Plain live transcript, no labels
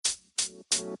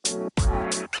Hello,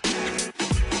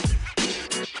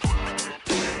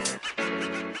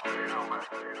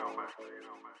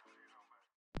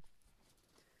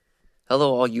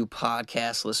 all you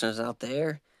podcast listeners out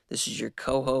there. This is your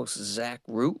co-host, Zach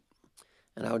Root,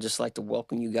 and I would just like to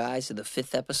welcome you guys to the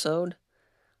 5th episode.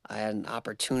 I had an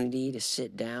opportunity to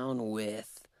sit down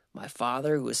with my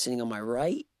father, who was sitting on my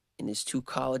right, and his two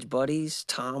college buddies.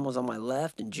 Tom was on my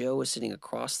left, and Joe was sitting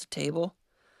across the table.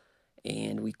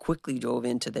 And we quickly dove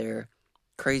into their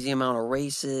crazy amount of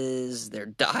races, their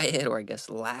diet, or I guess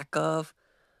lack of.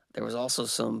 There was also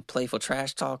some playful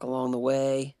trash talk along the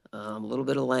way, a little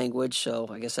bit of language, so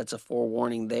I guess that's a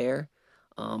forewarning there.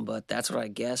 But that's what I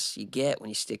guess you get when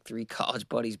you stick 3 college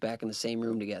buddies back in the same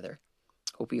room together.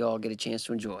 Hope you all get a chance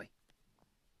to enjoy.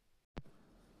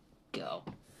 Go.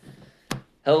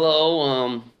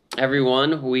 Hello,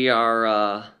 everyone. We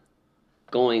are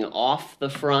going off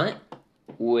the front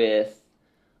with,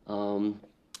 for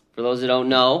those that don't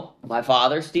know, my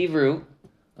father, Steve Root,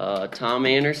 Tom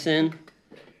Anderson,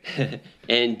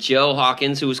 and Joe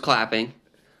Hawkins, who was clapping.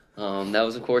 That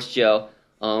was, of course, Joe.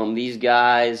 These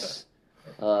guys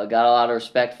got a lot of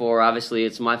respect for. Obviously,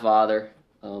 it's my father,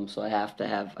 so I have to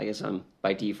have, I guess I'm,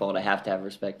 by default, I have to have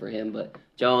respect for him. But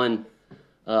Joe and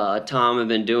Tom have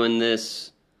been doing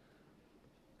this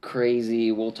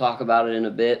crazy, we'll talk about it in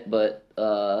a bit, but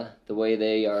the way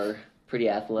they are pretty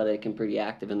athletic and pretty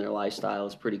active in their lifestyle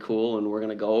is pretty cool, and we're going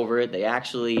to go over it. They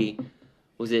actually,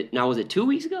 was it 2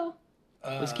 weeks ago?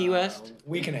 Was Key West?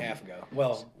 Week and a half ago.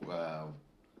 Well, Wow.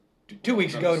 2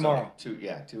 weeks ago tomorrow. 2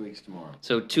 weeks tomorrow.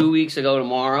 So 2 weeks ago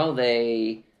tomorrow,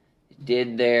 they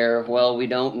did their, well, we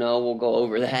don't know. We'll go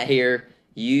over that here.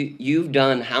 You've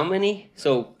done how many?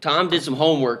 So Tom did some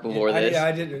homework before this.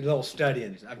 I did a little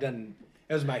studying.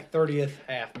 It was my 30th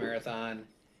half marathon,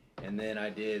 and then I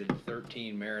did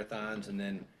 13 marathons, and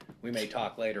then we may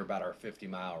talk later about our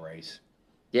 50-mile race.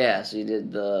 Yeah, so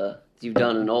you've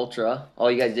done an ultra. All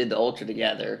you guys did the ultra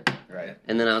together. Right.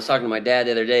 And then I was talking to my dad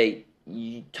the other day.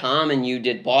 Tom and you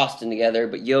did Boston together,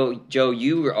 but Joe,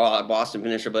 you were a Boston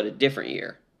finisher, but a different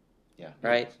year. Yeah.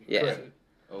 Right? Yeah. Correct.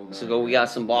 So we got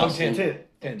some Boston.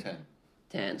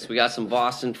 10. So we got some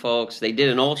Boston folks. They did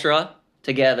an ultra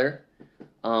together.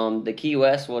 The Key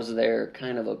West was their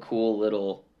kind of a cool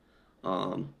little.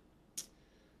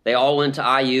 They all went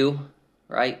to IU,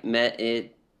 right? Met at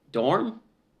dorm.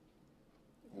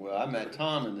 Well, I met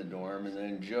Tom in the dorm, and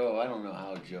then Joe. I don't know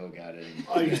how Joe got it.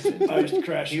 I used to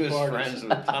crash He was parties. friends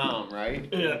with Tom, right?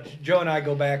 Yeah. Joe and I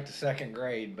go back to second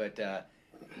grade, but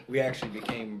we actually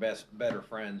became better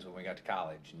friends when we got to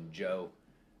college. And Joe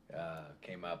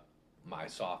came up my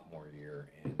sophomore year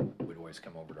and would always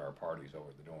come over to our parties over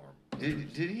at the dorm.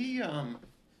 Did he?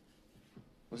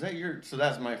 Was that your? So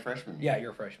that's my freshman year. Yeah,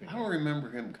 you're a freshman. I don't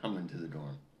remember him coming to the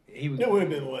dorm. He was. It would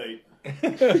have been late.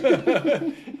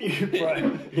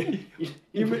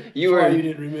 You were- You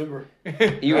didn't remember.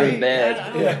 You were in I bed.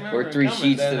 don't remember We're him 3 coming.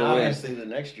 sheets Then to the wind. obviously, the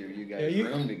next year you guys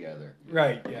roomed together.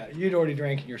 Right, yeah. You'd already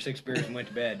drank your 6 beers and went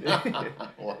to bed.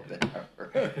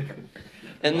 Whatever.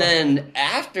 And then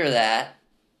after that,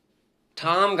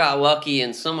 Tom got lucky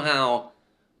and somehow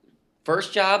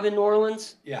first job in New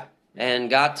Orleans Yeah. and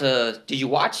got to. Did you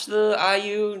watch the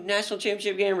IU national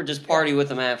championship game or just party with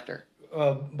them after?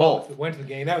 Both. Went to the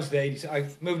game. That was the 80s. I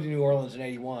moved to New Orleans in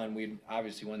 81. We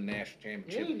obviously won the national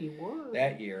championship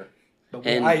that year. But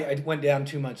I went down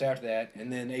 2 months after that,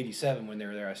 and then 87 when they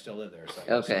were there, I still lived there. So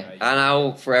Okay. And I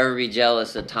will forever be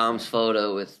jealous of Tom's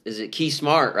photo with, is it Key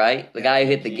Smart, right? The guy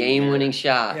who hit the game-winning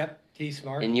shot. Yep. T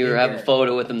Smart. And you have a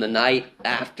photo with him the night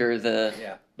after the.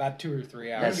 Yeah, about 2 or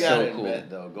 3 That's hours. You got so to cool. admit,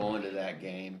 though, going to that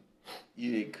game,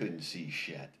 you couldn't see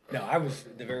shit. No, I was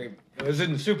it was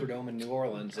in the Superdome in New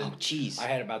Orleans, and Oh, jeez. I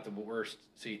had about the worst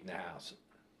seat in the house.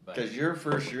 But Because your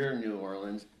first year in New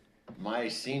Orleans, my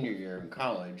senior year in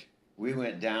college, we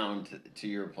went down to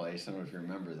your place. I don't know if you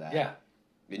remember that. yeah,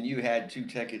 And you had 2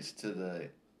 tickets to the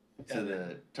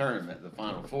tournament, the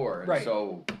Final Four. And Right.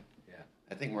 so Yeah.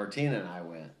 I think Martina and I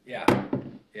went. yeah.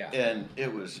 And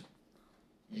it was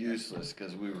useless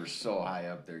because we were so high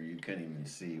up there you couldn't even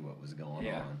see what was going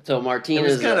Yeah. on. So It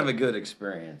Martina's was kind of a good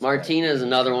experience. Martina's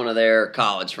another one of their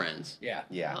college friends. Yeah.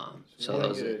 Yeah. So you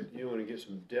those. want to get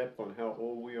some depth on how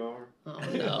old we are? Oh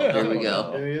no! Here we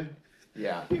go. Do you?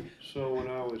 Yeah. So when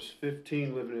I was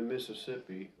 15 living in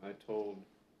Mississippi, I told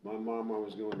my mom I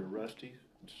was going to Rusty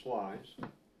and Sly's.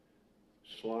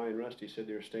 Sly and Rusty said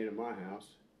they were staying at my house,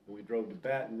 and we drove to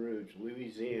Baton Rouge,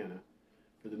 Louisiana,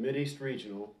 for the Mideast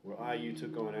Regional, where IU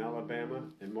took on Alabama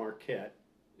and Marquette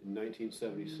in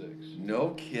 1976. No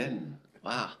kidding.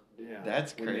 Wow. Yeah,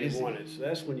 That's when they crazy. won it. So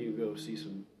that's when you go see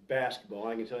some basketball.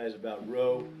 I can tell you it's about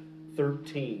row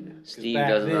 13. 'Cause Steve back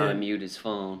doesn't know how to then- mute his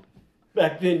phone.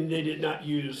 Back then, they did not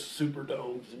use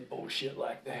Superdomes and bullshit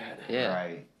like that.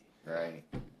 Yeah. Right.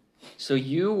 So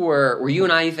were you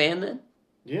an IU fan then?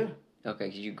 Yeah. Okay,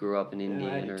 'cause you grew up in Yeah,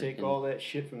 Indiana. I had to take all that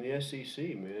shit from the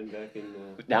SEC, man, back in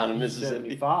Down in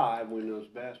Mississippi. 75 when those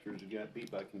bastards got beat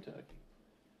by Kentucky.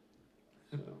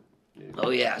 So, yeah. Oh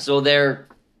yeah, so they're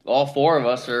all four of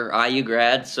us are IU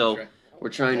grads, so That's right. we're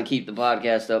trying to keep the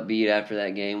podcast upbeat after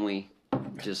that game we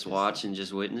just watched and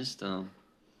just witnessed.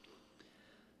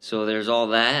 So there's all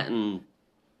that, and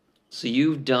so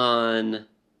you've done.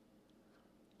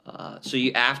 So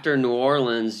you after New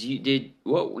Orleans, you did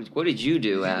what? What did you do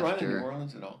Did you run in New after?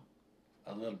 Orleans at all?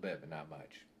 A little bit, but not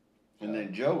much. And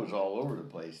then Joe was all over the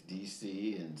place,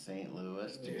 D.C. and St.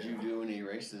 Louis. Did you do any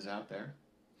races out there?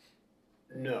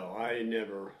 No, I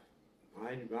never.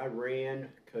 I ran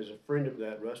because a friend of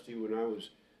that, Rusty, when I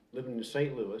was living in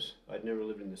St. Louis, I'd never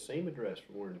lived in the same address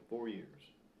for more than 4 years.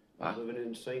 I was Wow. living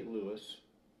in St. Louis,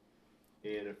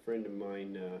 and a friend of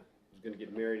mine was going to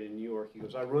get married in New York. He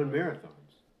goes, I run marathons.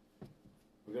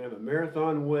 We're going to have a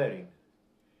marathon wedding.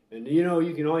 And you know,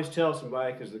 you can always tell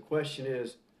somebody because the question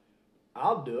is,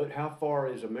 I'll do it. How far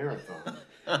is a marathon?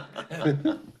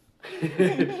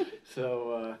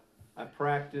 So I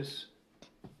practice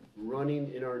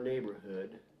running in our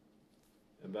neighborhood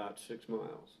about 6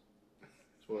 miles.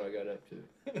 That's what I got up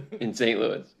to. In St.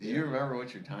 Louis. Do you remember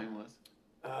what your time was?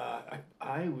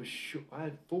 I was sure I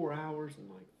had 4 hours and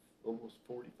like almost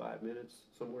 45 minutes,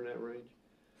 somewhere in that range.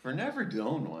 For never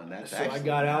doing one, that's So I actually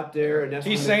got out there, and that's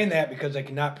He's when saying that because they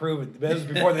cannot prove it. That was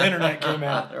before the internet came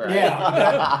out. Right.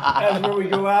 Yeah, that's where we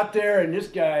go out there, and this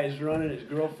guy is running. His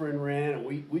girlfriend ran, and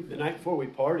we the night before we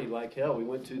partied like hell. We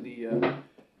went to the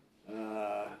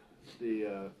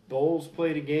Bulls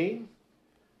played a game.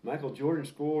 Michael Jordan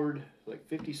scored like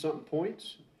 50-something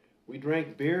points. We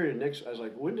drank beer, and I was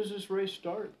like, "When does this race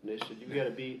start?" And they said, "You got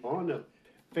to be on the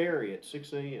ferry at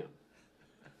 6 a.m."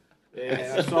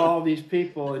 And I saw all these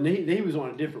people, and he was on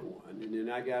a different one. And then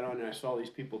I got on, and I saw these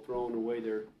people throwing away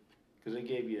their, because they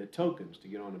gave you tokens to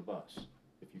get on the bus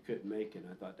if you couldn't make it. And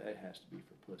I thought that has to be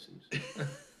for pussies.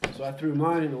 So I threw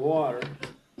mine in the water.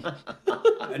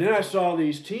 And then I saw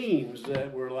these teams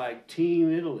that were like Team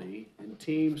Italy and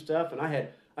team stuff, and I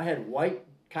had white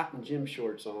cotton gym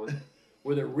shorts on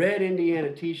with a red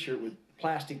Indiana T-shirt with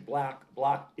plastic block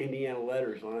Indiana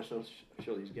letters on it. So I'll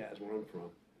show these guys where I'm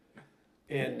from.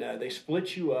 And they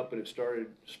split you up, and it started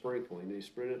sprinkling. They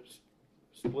split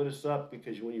us up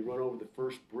because when you run over the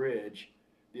first bridge,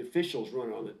 the officials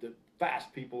run on the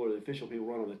fast people or the official people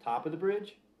run on the top of the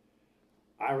bridge.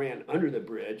 I ran under the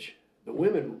bridge. The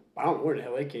women, I don't know where the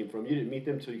hell they came from. You didn't meet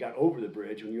them until you got over the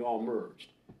bridge when you all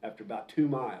merged after about 2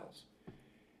 miles.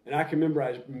 And I can remember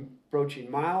I was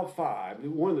approaching mile 5.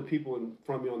 One of the people in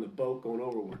front of me on the boat going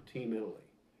over were Team Italy.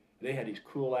 And they had these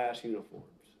cool-ass uniforms.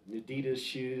 Adidas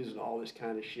shoes and all this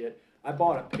kind of shit. I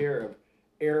bought a pair of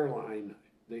airline,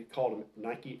 they called them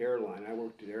Nike Airline. I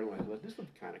worked at airlines. I thought, this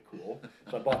looks kind of cool.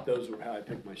 So I bought those, were how I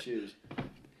picked my shoes.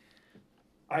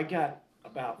 I got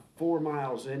about 4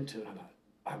 miles into it. I thought,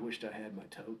 I wished I had my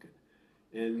token.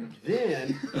 And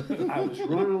then I was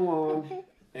running along,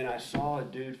 and I saw a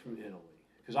dude from Italy.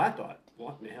 Because I thought,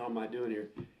 what in the hell am I doing here?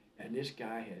 And this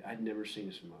guy I'd never seen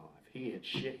this in my life. He had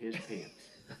shit his pants.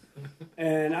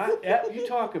 And you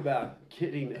talk about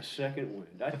getting a second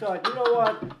wind. I thought, you know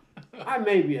what? I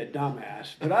may be a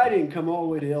dumbass, but I didn't come all the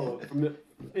way to from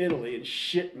Italy and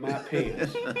shit in my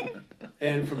pants.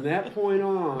 And from that point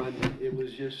on, it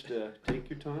was just take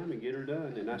your time and get her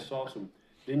done. And I saw some.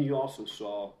 Then you also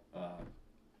saw,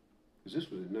 because this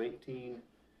was in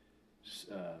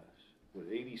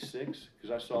 86,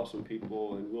 because I saw some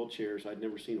people in wheelchairs. I'd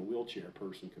never seen a wheelchair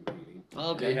person competing.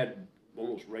 Okay. They had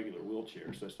almost regular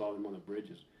wheelchairs, so I saw them on the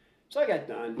bridges. So I got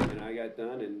done,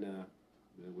 and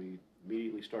we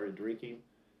immediately started drinking,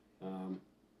 and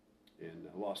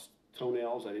I lost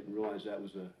toenails. I didn't realize that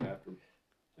was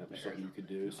something you could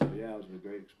do. So yeah, it was a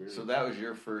great experience. So that was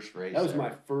your first race? That was ever?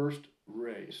 my first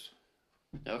race.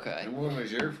 Okay. And when was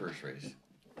your first race?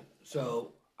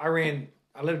 So I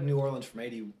lived in New Orleans from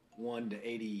 81 to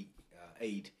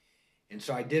 88. And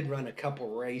so I did run a couple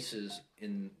races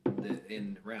in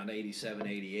around 87,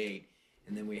 88.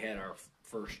 And then we had our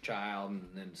first child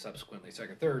and then subsequently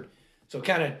second, third. So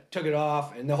kind of took it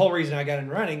off. And the whole reason I got in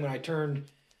running when I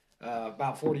turned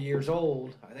about 40 years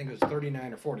old, I think it was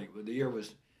 39 or 40. The year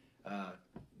was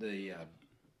the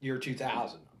year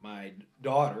 2000. My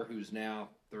daughter, who's now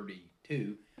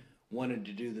 32, wanted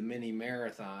to do the mini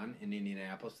marathon in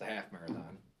Indianapolis, the half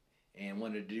marathon, and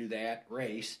wanted to do that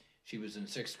race. She was in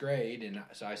 6th grade, and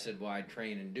so I said, well, I'd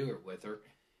train and do it with her.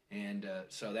 And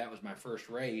so that was my first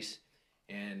race.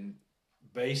 And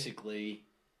basically,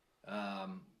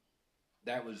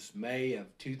 that was May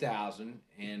of 2000,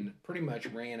 and pretty much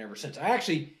ran ever since. I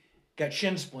actually got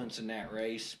shin splints in that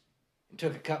race and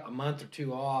took a month or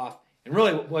two off, and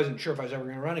really wasn't sure if I was ever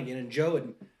going to run again. And Joe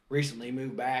had recently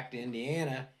moved back to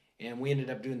Indiana, and we ended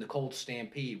up doing the Colts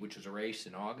Stampede, which was a race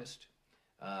in August.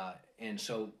 And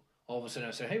so all of a sudden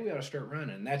I said, hey, we ought to start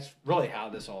running. And that's really how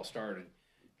this all started.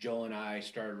 Joe and I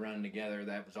started running together.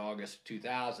 That was August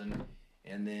 2000.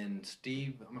 And then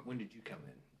Steve, when did you come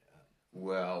in?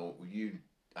 Well,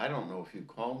 I don't know if you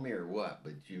called me or what,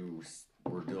 but you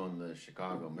were doing the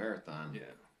Chicago Marathon. Yeah.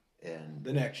 And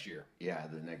the next year. Yeah,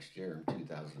 the next year in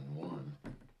 2001.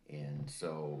 And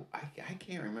so I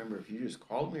can't remember if you just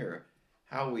called me or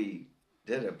how we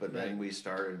did it, but then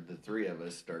the three of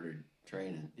us started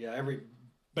training. Yeah,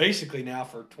 basically now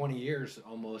for 20 years,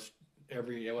 almost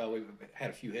we've had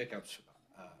a few hiccups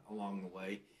along the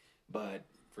way, but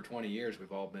for 20 years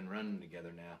we've all been running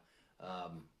together now.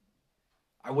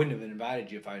 I wouldn't have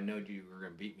invited you if I known you were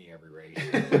going to beat me every race.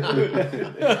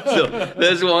 So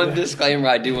there's one disclaimer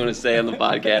I do want to say on the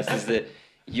podcast is that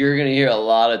you're going to hear a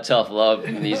lot of tough love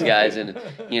from these guys, and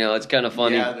it's kind of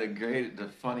funny. Yeah, the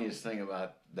funniest thing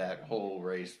about that whole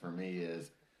race for me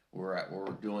is we're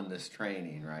doing this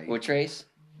training, right? Which race?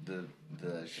 The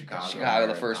Chicago Chicago,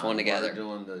 the first one together. We're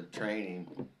doing the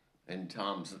training, and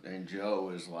Joe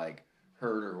is like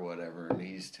hurt or whatever, and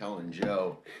he's telling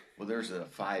Joe, well, there's a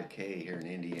 5K here in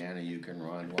Indiana you can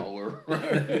run while we're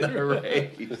running the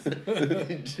race.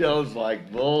 And Joe's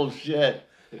like, bullshit,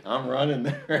 I'm running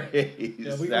the race.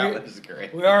 Yeah, that was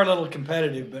great. We are a little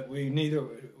competitive, but we neither.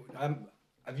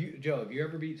 Joe, have you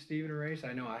ever beat Steve in a race?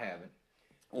 I know I haven't.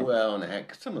 Well,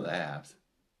 some of the halves.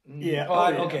 Yeah.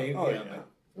 Okay. Oh, yeah.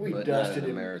 We dusted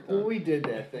him. When we did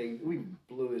that thing, we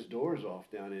blew his doors off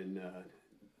down in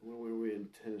when were we in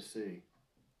Tennessee?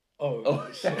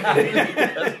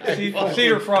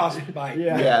 Cedar Frost bike.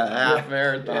 Yeah, half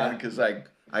marathon because I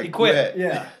quit.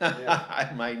 Yeah.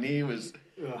 My knee was.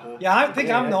 Yeah, I think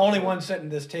I'm the only one sitting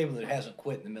at this table that hasn't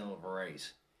quit in the middle of a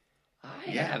race. I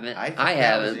haven't,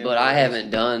 but I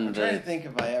haven't done I'm trying to think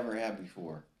if I ever have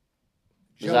before.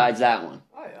 Besides that one.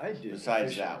 I did.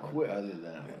 Besides that one, other than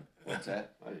that one. What's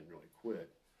that? I didn't really quit.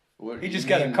 He just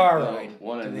got a car ride.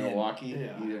 One in Milwaukee.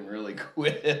 Yeah. He didn't really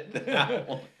quit that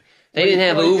one. They didn't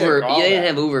have Uber. They didn't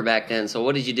have Uber back then. So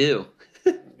what did you do?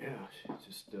 Yeah,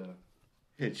 just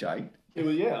hitchhiked. I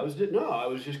was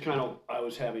just I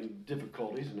was having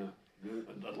difficulties, and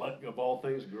of all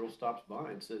things, a girl stops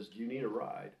by and says, "Do you need a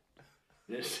ride?"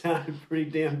 And it sounded pretty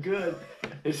damn good.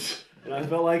 And I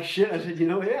felt like shit. I said,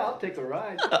 yeah, I'll take a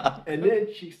ride. And then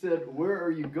she said, "Where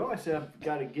are you going?" I said, "I've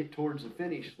got to get towards the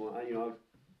finish line. I'm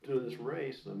doing this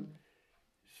race." And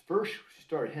first, she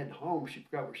started heading home. She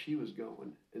forgot where she was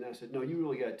going. And I said, "No, you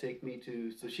really got to take me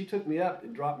to." So she took me up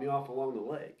and dropped me off along the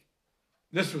lake.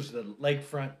 This was the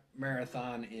Lakefront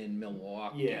Marathon in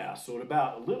Milwaukee. Yeah, so at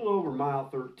about a little over mile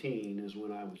 13 is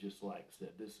when I was just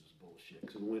said, this is bullshit,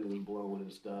 because the wind was blowing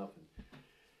and stuff. And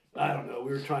I don't know,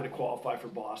 we were trying to qualify for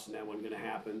Boston. That wasn't going to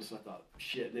happen, so I thought,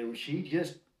 shit. And then when she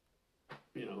just,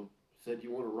 said,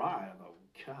 "You want to ride?" I thought,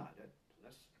 God, that's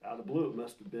out of the blue. It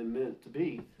must have been meant to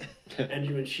be.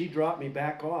 And when she dropped me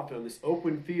back off on this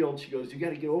open field, she goes, "You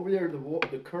got to get over there to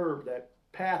the curb. That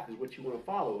path is what you want to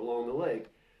follow along the lake."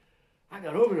 I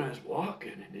got over and I was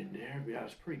walking, and in there, I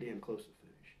was pretty damn close to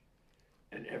finish.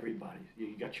 And everybody,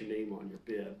 you got your name on your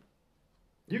bib.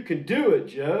 "You can do it,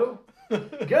 Joe.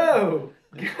 Go.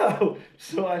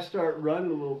 So I start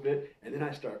running a little bit, and then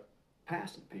I start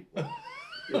passing people.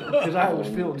 Because I was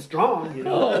feeling strong,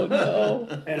 Oh, no.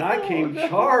 And I came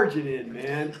charging in,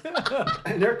 man.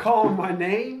 And they're calling my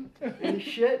name and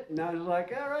shit. And I was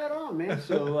like, all right on, man.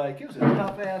 So, it was a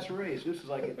tough-ass race. This was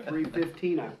at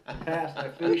 3:15. I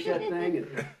finished that thing,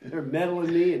 and they're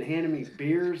medaling me and handing me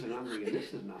beers. And I'm thinking,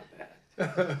 this is not bad.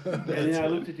 And then I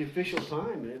looked at the official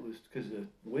time, and it was because the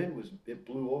wind it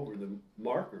blew over the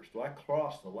marker. So I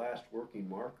crossed the last working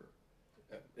marker.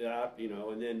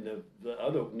 And then the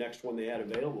other next one they had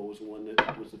available was the one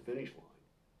that was the finish line.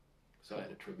 So I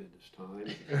had a tremendous time.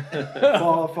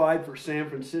 Qualified for San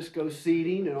Francisco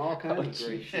seating and all kinds of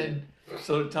great shit.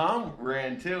 So Tom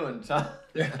ran too, and Tom.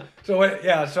 So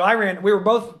I ran. We were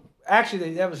both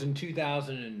actually. That was in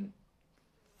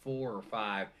 2004 or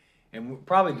 5, and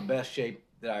probably the best shape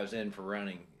that I was in for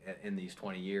running in these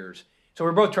 20 years. So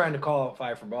we're both trying to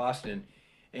qualify for Boston,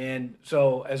 and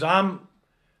so as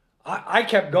I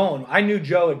kept going. I knew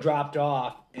Joe had dropped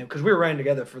off, because we were running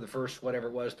together for the first,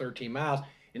 13 miles,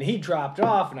 and he dropped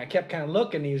off, and I kept kind of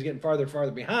looking, and he was getting farther and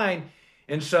farther behind,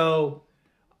 and so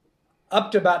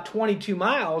up to about 22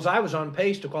 miles, I was on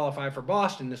pace to qualify for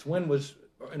Boston. This wind was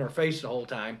in our face the whole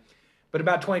time. But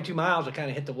about 22 miles, I kind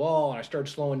of hit the wall, and I started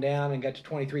slowing down and got to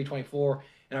 23, 24,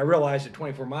 and I realized at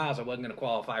 24 miles I wasn't going to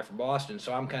qualify for Boston.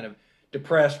 So I'm kind of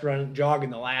depressed, jogging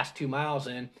the last 2 miles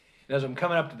in. And as I'm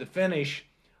coming up to the finish,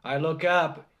 I look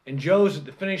up, and Joe's at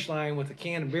the finish line with a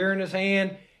can of beer in his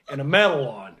hand and a medal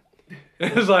on.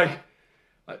 It was like,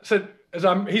 I said,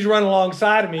 he's running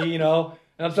alongside of me, and I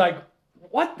was like,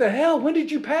 what the hell? When did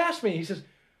you pass me? He says,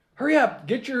 hurry up,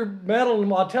 get your medal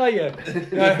and I'll tell you.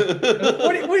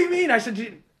 What do you mean? I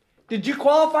said, did you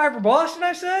qualify for Boston?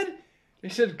 I said. He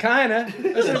said, kinda.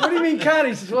 I said, what do you mean kinda?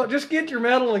 He says, well, just get your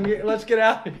medal and let's get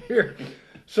out of here.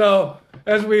 So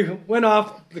as we went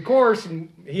off the course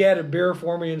and he had a beer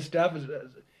for me and stuff,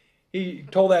 he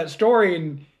told that story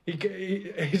and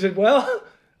he said, well,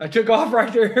 I took off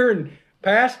right there and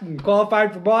passed and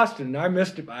qualified for Boston. I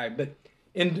missed it but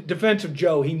in defense of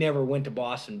Joe, he never went to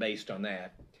Boston based on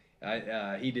that.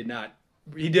 He did not.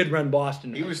 He did run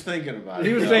Boston. He was thinking about it.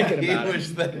 He was thinking about it. He was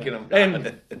thinking about And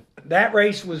it. that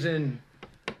race was in,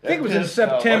 I think it was in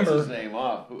September. What's his name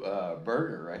off?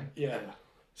 Berger, right? Yeah.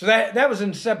 So that was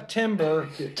in September.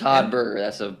 Todd Berger,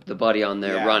 that's the buddy on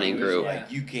their running he was group.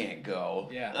 like, you can't go.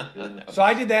 Yeah. So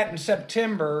I did that in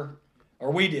September,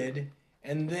 or we did,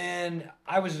 and then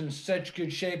I was in such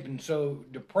good shape and so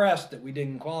depressed that we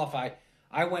didn't qualify.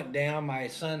 I went down. My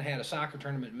son had a soccer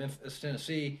tournament in Memphis,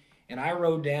 Tennessee, and I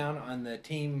rode down on the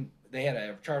team. They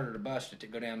had chartered a bus to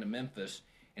go down to Memphis,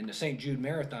 and the St. Jude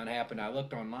Marathon happened. I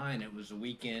looked online. It was the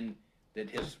weekend that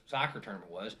his soccer tournament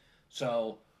was.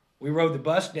 So we rode the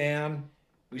bus down.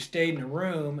 We stayed in a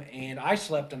room, and I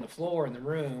slept on the floor in the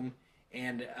room.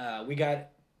 And we got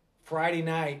Friday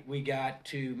night. We got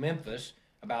to Memphis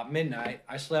about midnight.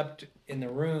 I slept in the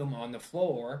room on the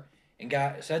floor and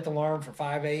set the alarm for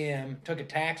 5 a.m., took a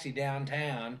taxi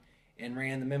downtown, and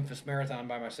ran the Memphis Marathon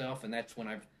by myself, and that's when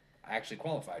I actually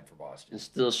qualified for Boston. And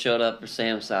still showed up for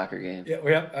Sam's soccer game. Yeah,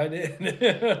 yep, I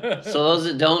did. So those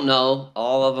that don't know,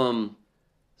 all of them,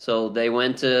 so they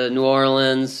went to New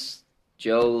Orleans.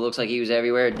 Joe looks like he was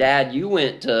everywhere. Dad, you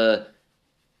went to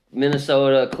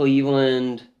Minnesota,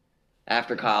 Cleveland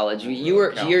after college. You're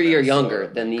a year younger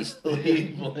than these.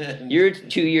 Cleveland. You're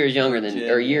 2 years younger than,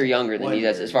 or a year younger than these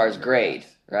as far as grade,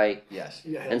 right? Yes.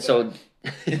 Yeah. And so,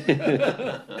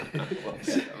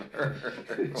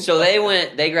 so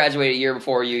they graduated a year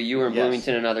before you. You were in Yes.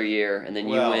 Bloomington another year, and then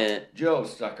you went. Joe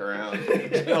stuck around.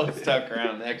 Joe stuck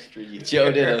around an extra year.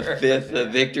 Joe did a fifth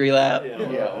victory lap.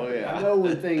 Yeah. I know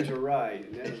when things are right,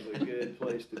 and that was a good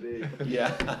place to be.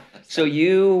 Yeah. So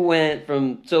you went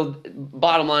from. So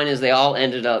bottom line is they all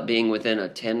ended up being within a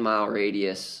 10-mile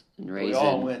radius and We raising.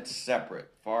 all went separate.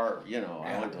 I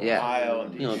went to Yeah. Ohio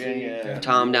and You know, Virginia.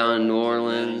 Tom down in New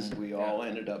Orleans. And we all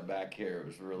ended up back here. It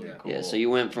was really cool. Yeah, so you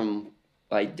went from.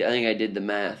 I think I did the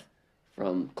math.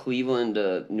 From Cleveland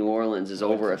to New Orleans is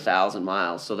over 1,000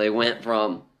 miles. So they went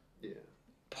from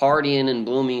partying and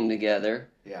blooming together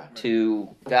to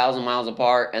 1,000 miles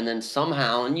apart, and then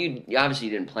somehow, and you obviously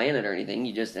didn't plan it or anything.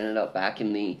 You just ended up back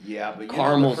in the but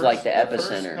Carmel's like the The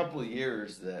epicenter. first couple of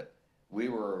years that we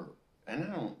were,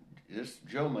 and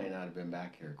Joe may not have been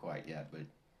back here quite yet, but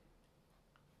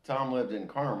Tom lived in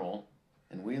Carmel,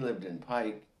 and we lived in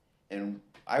Pike, and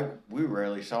we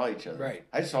rarely saw each other. Right.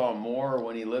 I saw him more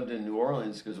when he lived in New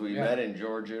Orleans because we Yeah. met in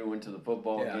Georgia, went to the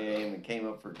football Yeah. game, and came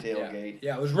up for tailgate.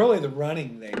 Yeah, it was really the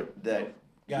running That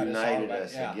got united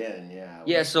us all back. us again. Yeah.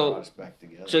 Yeah, so- brought us back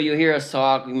together. So you hear us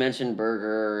talk. We mentioned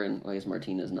Berger, and I guess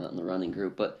Martina's not in the running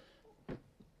group. But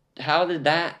how did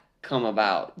that come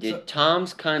about? Did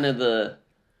Tom's kind of the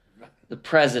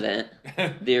president,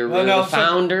 the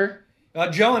founder?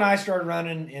 Joe and I started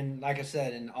running in, like I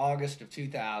said, in August of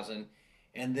 2000,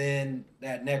 and then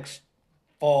that next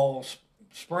fall,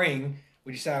 spring,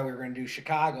 we decided we were going to do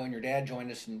Chicago, and your dad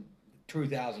joined us in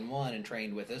 2001 and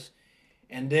trained with us.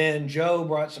 And then Joe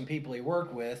brought some people he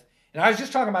worked with. And I was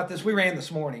just talking about this. We ran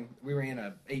this morning. We ran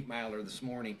a 8-miler this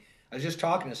morning. I was just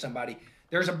talking to somebody.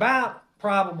 There's about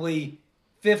probably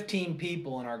 15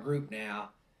 people in our group now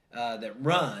that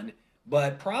run.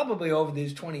 But probably over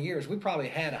these 20 years, we probably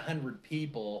had 100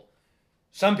 people.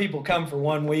 Some people come for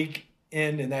 1 week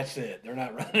and that's it. They're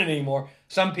not running anymore.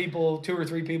 Some people, 2 or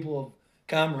 3 people have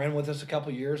come, ran with us a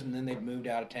couple of years, and then they've moved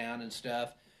out of town and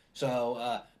stuff.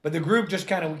 So, but the group just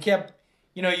kind of, we kept,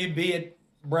 you'd be at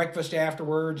breakfast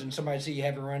afterwards, and somebody see you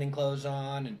have your running clothes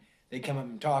on, and they come up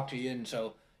and talk to you. And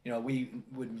so, we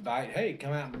would invite, hey,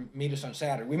 come out and meet us on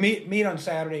Saturday. We meet on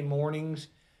Saturday mornings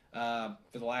for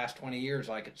the last 20 years,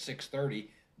 like at 6:30.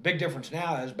 Big difference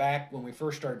now is back when we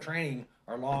first started training,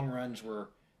 our long runs were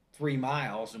 3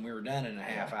 miles, and we were done in a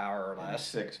half hour or less.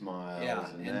 6 miles, Yeah,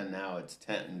 and and then now it's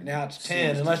 10. now it's 10,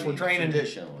 Seems to unless we're be training-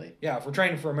 traditionally. Yeah, if we're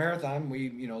training for a marathon, we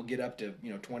get up to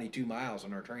 22 miles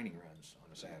on our training runs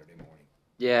on a Saturday morning.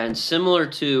 Yeah, and similar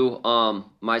to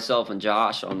myself and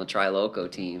Josh on the Tri-Loco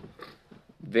team,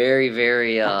 very,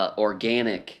 very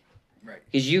organic. Right.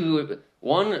 Because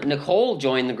Nicole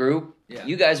joined the group. Yeah.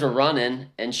 You guys were running,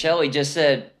 and Shelly just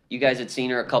said you guys had seen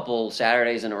her a couple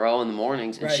Saturdays in a row in the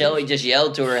mornings, and Right. Shelly just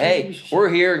yelled to her, "Hey, we're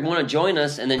here, want to join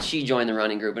us?" And then she joined the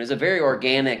running group, and it's a very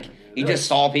organic. You just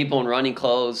saw people in running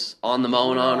clothes on the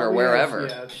Monon or wherever.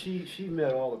 Yeah, she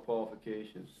met all the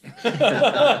qualifications.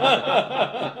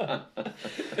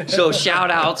 So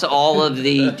shout out to all of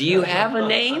the. Do you have a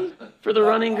name for the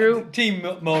running group? Team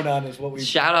Monon is what we.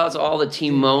 Shout out to all the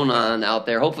Team Monon out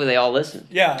there. Hopefully they all listen.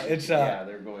 Yeah, it's Yeah,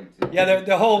 they're going to. yeah,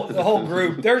 the whole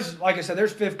group. There's, like I said,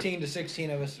 there's 15 to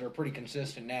 16 of us that are pretty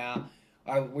consistent now.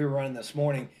 We were running this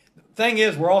morning. The thing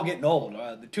is, we're all getting old.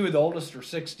 The two of the oldest are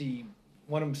 60.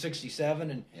 One of them 67,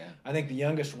 and Yeah. I think the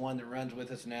youngest one that runs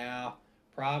with us now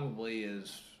probably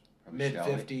is mid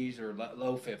Shelley. 50s or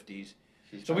low 50s.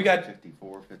 She's So we probably got-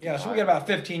 54, 55. Yeah, so we got about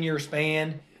 15-year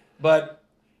span, but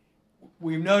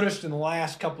we've noticed in the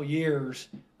last couple of years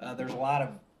there's a lot of,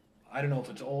 I don't know if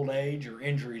it's old age or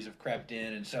injuries have crept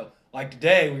in, and so like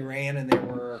today we ran and there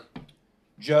were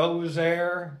Joe was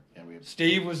there, Yeah, we have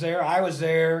Steve was there, I was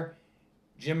there,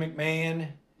 Jim McMahon,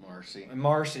 Marcy. and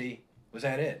Marcy. Was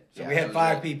that it? So Yeah, we that had was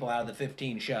 5 it. people out of the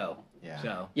 15 show. Yeah.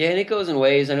 So Yeah, and it goes in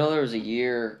waves. I know there was a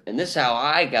year, and this is how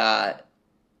I got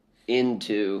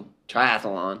into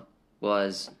triathlon.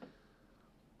 Was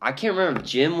I can't remember if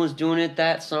Jim was doing it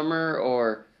that summer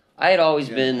or I had always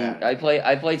Jim been. had it.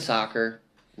 I played soccer,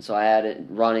 and so I had it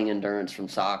running endurance from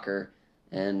soccer,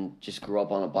 and just grew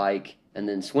up on a bike. And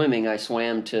then swimming, I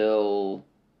swam till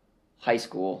high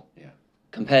school, Yeah.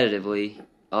 competitively,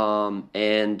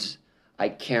 and I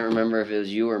can't remember if it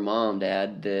was you or Mom,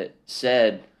 Dad, that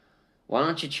said, "Why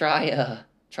don't you try a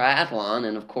triathlon?"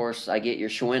 And of course, I get your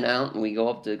Schwinn out, and we go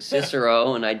up to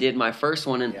Cicero, and I did my first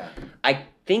one, and Yeah. I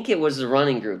think it was the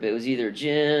running group. It was either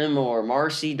Jim or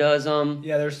Marcy does them.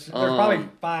 yeah, there's probably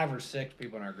 5 or 6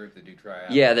 people in our group that do try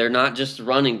out. Yeah, they're not just the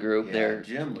running group. Yeah, They're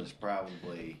Jim was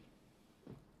probably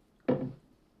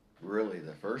really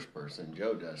the first person.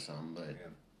 Joe does some, but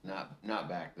not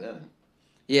back then.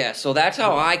 yeah. So that's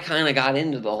how I kind of got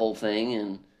into the whole thing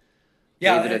and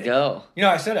Yeah, gave it a go.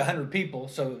 I said 100 people,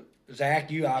 so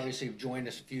Zach, you obviously have joined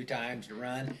us a few times to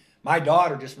run. My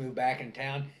daughter just moved back in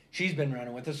town. She's been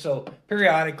running with us, so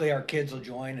periodically our kids will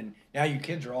join, and now you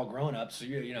kids are all grown up, so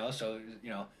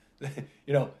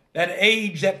that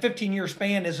age, that 15-year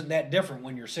span isn't that different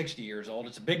when you're 60 years old.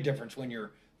 It's a big difference when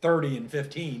you're 30 and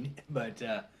 15, but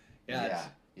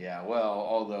Yeah. Well,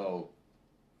 although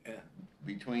Yeah.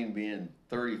 between being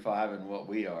 35 and what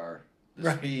we are, the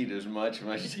Right. speed is much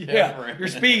different. yeah, your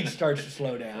speed starts to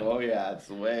slow down. Oh yeah, it's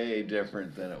way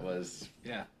different than it was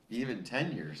Yeah, even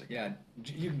 10 years ago. yeah,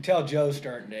 you can tell Joe's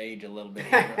starting to age a little bit.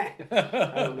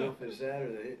 I don't know if it's that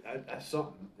or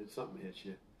something hits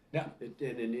you. Yeah. And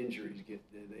then injuries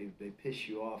they piss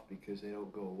you off because they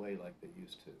don't go away like they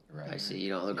used to. Right. I see.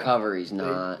 The recovery's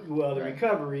not. The Right.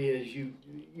 recovery is you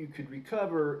could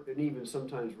recover and even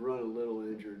sometimes run a little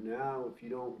injured. Now, if you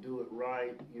don't do it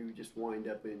right, you just wind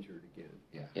up injured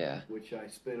again. Yeah. Which I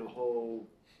spent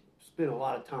a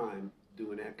lot of time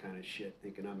doing that kind of shit,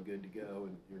 thinking I'm good to go,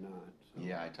 and you're not. So.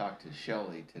 Yeah, I talked to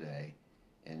Shelly today,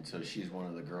 and so she's one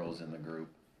of the girls in the group,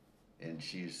 and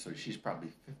she's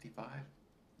probably 55.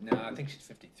 No, I think she's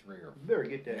 53 or. Better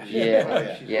get that.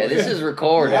 Yeah. shit. Yeah, this is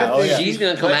recorded. Yeah, oh, yeah. She's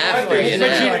gonna come But- after but you she-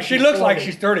 now. She looks like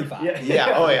she's 35. Yeah.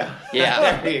 Yeah. Oh yeah.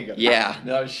 Yeah. There you go. Yeah.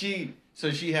 No, she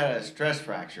had a stress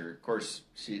fracture. Of course,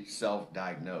 she's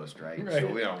self-diagnosed, right? So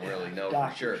Right. we don't really know for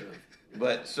Doctor, sure.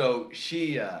 But so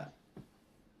she,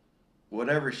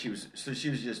 she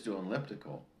was just doing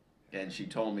elliptical, and she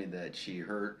told me that she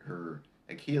hurt her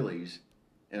Achilles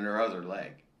in her other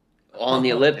leg, On the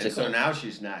and elliptical. so now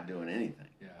she's not doing anything.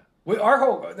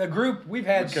 The group we've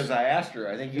had. Because I asked her,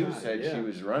 I think you God, said yeah. she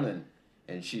was running,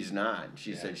 and she's not.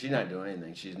 She said she's not doing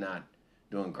anything. She's not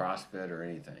doing CrossFit or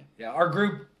anything. Yeah, our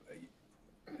group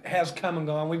has come and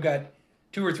gone. We've got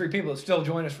 2 or 3 people that still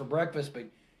join us for breakfast, but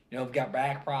we've got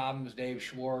back problems. Dave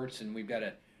Schwartz, and we've got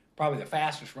probably the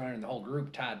fastest runner in the whole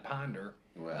group, Todd Ponder.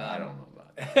 Well, I don't know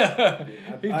about that.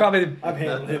 He's probably I've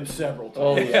handled him several times.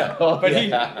 Oh, yeah. but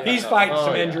yeah. he's fighting Oh,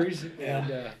 some yeah. injuries,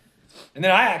 and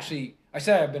then I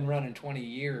said I've been running 20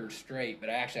 years straight, but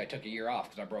I took a year off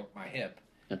because I broke my hip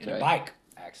That's in a right. bike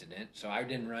accident, so I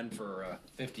didn't run for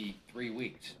 53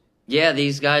 weeks. Yeah,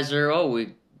 these guys are. Oh,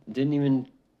 we didn't even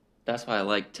That's why I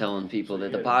like telling people So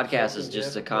that you the had podcast is something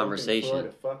just a death, broken conversation. foot,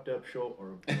 a fucked up shoulder,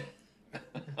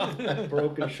 or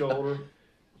broken shoulder.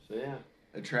 So yeah.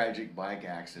 A tragic bike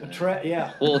accident.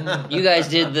 Yeah. Well, you guys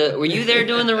did were you there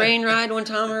doing the rain ride when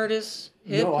Tom hurt his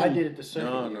hip? No, I did it the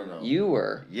second. No. You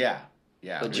were. Yeah.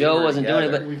 But we Joe were wasn't doing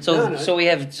together. it. We've But done so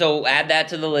it. so add that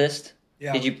to the list.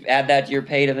 Yeah. Did you add that to your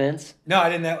paid events? No, I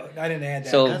didn't add that.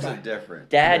 So- That's a different.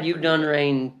 Dad, you've done the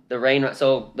rain ride.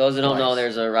 So those that don't know, Twice.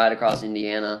 there's a ride across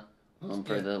Indiana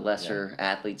for Yeah. the lesser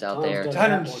athletes out Tom's there. done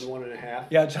Hundreds. that one and a half.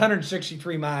 Yeah, it's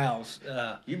 163 miles.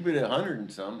 You've been 100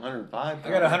 and some, 105. I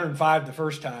got 105 the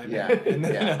first time. Yeah. And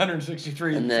then Yeah.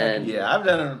 163 And the then- second. Yeah, I've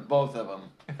done both of them.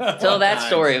 Tell that Times.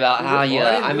 story about how you. Well,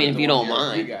 I didn't I do mean, it if the you one don't year with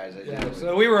mind. You guys, I did Yeah, it so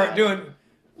with we were Dad. doing.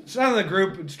 Some of the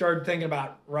group had started thinking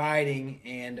about riding,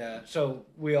 and so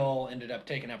we all ended up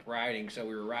taking up riding. So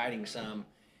we were riding some,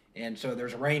 and so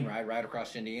there's a rain ride right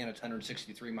across Indiana. It's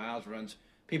 163 miles. Runs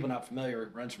people not familiar. It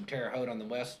runs from Terre Haute on the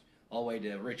west all the way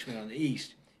to Richmond on the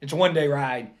east. It's a 1-day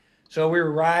ride. So we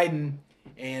were riding,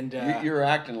 and You're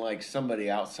acting like somebody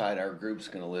outside our group's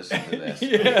going to listen to this.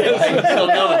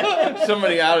 Yes.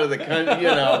 Somebody out of the country,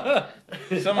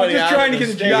 somebody I'm just out trying of to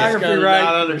the get the state is geography gonna right.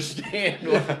 not understand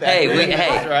what that Hey, means,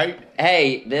 hey. right?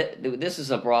 Hey, this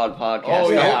is a broad podcast.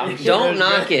 Oh, yeah, Don't, I'm sure don't it's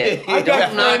knock good. it. I've got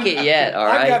Don't knock friends- it yet. All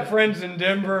I've right. got friends in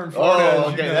Denver and Florida. Oh, as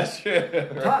you okay, know. that's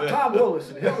true. Tom will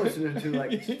listen. He'll listen to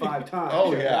like 5 times.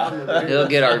 Oh, yeah. He'll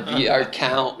get our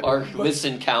count, our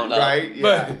listen count up. Right?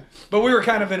 Yeah. But we were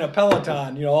kind of in a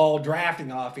peloton, all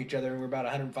drafting off each other, and we were about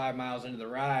 105 miles into the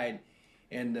ride,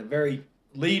 and the very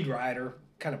lead rider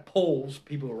kind of pulls.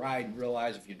 People who ride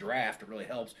realize if you draft, it really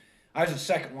helps. I was the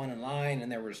second one in line, and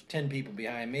there was 10 people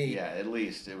behind me. Yeah, at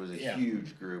least it was a Yeah.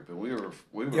 huge group, and we were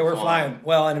Yeah, we're flying.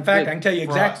 Well, and in fact, I can tell you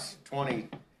For exactly. us, 20.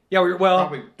 Yeah,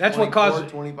 Probably that's what 24, caused it.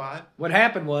 25. What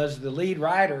happened was the lead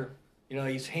rider,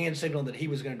 he's hand signaled that he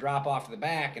was going to drop off to the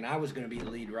back, and I was going to be the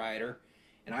lead rider,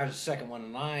 and I was the second one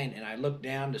in line, and I looked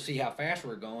down to see how fast we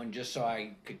were going just so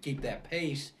I could keep that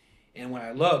pace. And when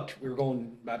I looked, we were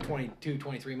going about 22,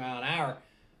 23 mile an hour.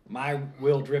 My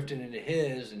wheel drifted into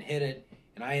his and hit it,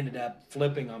 and I ended up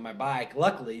flipping on my bike.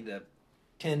 Luckily, the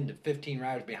 10 to 15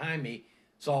 riders behind me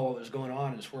saw what was going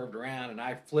on and swerved around, and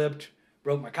I flipped,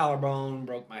 broke my collarbone,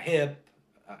 broke my hip,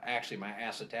 actually my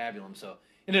acetabulum. So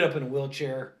ended up in a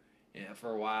wheelchair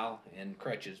for a while and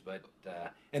crutches. But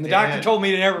and the doctor told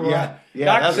me to never run. Yeah,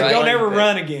 Doctor that's said, right. don't ever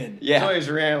run again. So Yeah. he's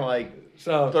ran like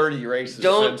So 30 races.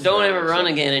 Don't since then, ever run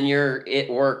so- again, and you're at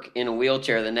work in a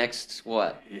wheelchair the next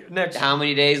what? next How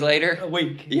many days later? a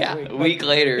week. Yeah, a But week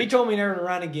later. He told me never to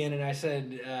run again, and I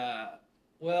said,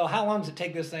 well, how long does it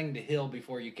take this thing to heal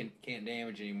before you can't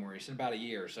damage anymore? He said about a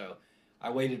year. So I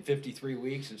waited 53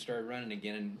 weeks and started running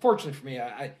again. And fortunately for me,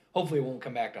 I hopefully it won't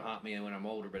come back to haunt me when I'm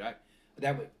older. But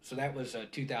that was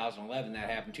 2011 that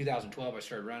happened. 2012 I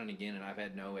started running again, and I've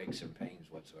had no aches and pains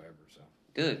whatsoever. So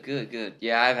Good.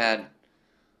 Yeah,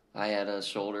 I had a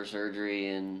shoulder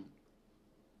surgery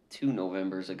 2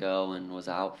 Novembers ago and was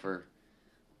out for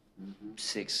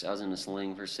 6. I was in a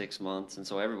sling for 6 months, and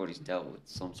so everybody's dealt with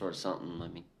some sort of something. I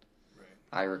mean,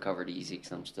 I recovered easy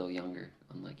because I'm still younger,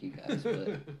 unlike you guys.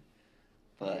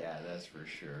 But Yeah, that's for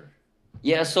sure.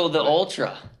 yeah, so the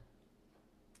ultra,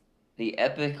 the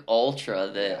epic ultra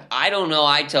that Yeah. I don't know.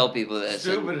 I tell people this.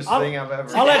 and Stupidest I'll- thing I've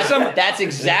ever I'll let done. some- That's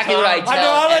exactly what I tell.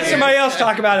 I'll let every- somebody else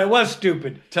talk about it. It was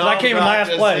stupid. 'Cause I came in Tom last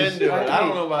got us place. into it. I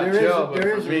don't know about There is Joe, a- but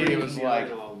there for is a me it reason was behind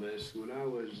like, all this. When I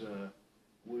was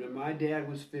when my dad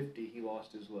was 50, he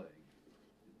lost his leg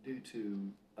due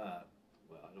to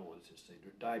well, I don't want to just say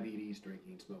diabetes,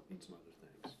 drinking, smoking, some other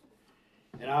things.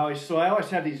 And I always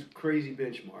have these crazy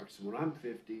benchmarks. When I'm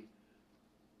 50,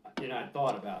 I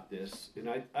thought about this, and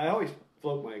I always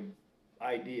float my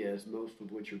ideas, most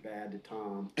of which are bad to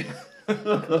Tom.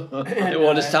 And,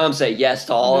 What does Tom say? Yes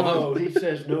to all of them. no, he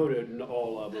says no to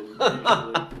all of them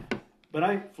usually. But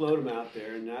I float him out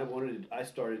there, and I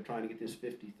started trying to get this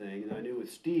 50 thing, and I knew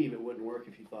with Steve it wouldn't work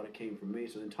if he thought it came from me.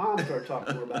 So then Tom started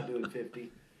talking more about doing 50,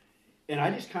 and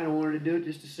I just kind of wanted to do it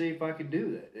just to see if I could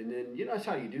do that. And then that's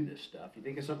how you do this stuff. You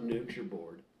think of something new because you're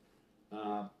bored,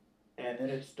 and then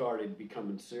it started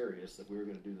becoming serious that we were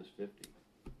going to do this 50.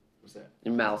 What's that?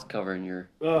 Your mouth's covering your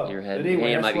Oh, head. but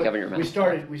anyway, Hand that's might be what- covering your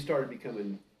mouth. We started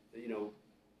becoming,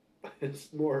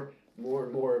 it's more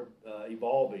and more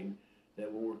evolving.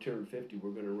 That when we're turning 50,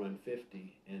 we're going to run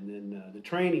 50, and then the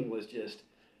training was just.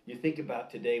 You think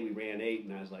about today, we ran 8,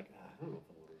 and I was like, I don't know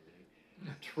if I want to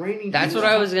run 8. Training. That's what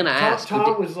I was gonna ask.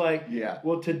 Tom was like, yeah.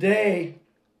 well, today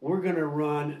we're going to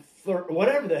run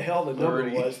whatever the hell the number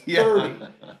 30. was, 30. Yeah.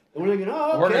 And we're thinking,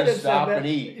 oh, okay, We're gonna that's not stop bad. and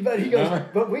eat. But he goes,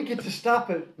 but we get to stop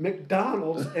at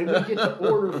McDonald's and we get to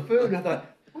order food. And I thought,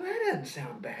 well, that doesn't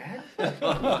sound bad.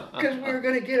 Because we were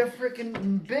going to get a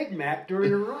freaking Big Mac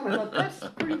during the run. I thought, that's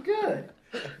pretty good.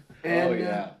 And,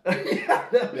 yeah. yeah,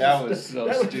 That was so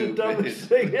that stupid. was the dumbest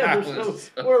thing ever. That was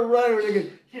So we're running, we're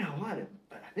thinking, you know what?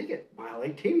 But I think at mile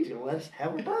 18 he's going to let us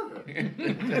have a burger.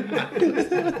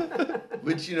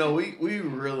 But you know, we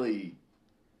really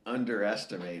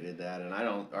underestimated that, and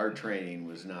our training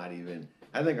was not even.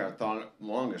 I think our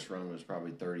longest run was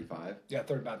probably 35. Yeah,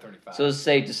 about 35. So it's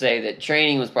safe to say that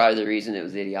training was probably the reason it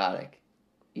was idiotic.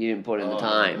 You didn't put in the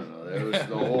time. No, it was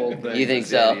the whole thing. You think was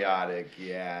so? Idiotic.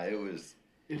 Yeah, it was.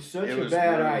 It's such It a was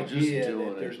bad really just idea doing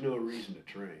that it. there's no reason to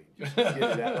train. Just to get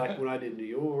it out. Like when I did New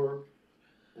York,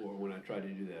 or when I tried to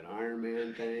do that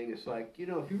Ironman thing. It's like, you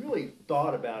know, if you really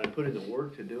thought about it, put in the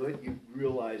work to do it, you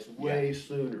realize way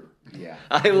sooner. Yeah.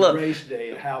 I on love. race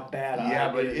day how bad Yeah,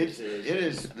 but this it is.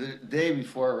 is the day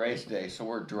before race day, so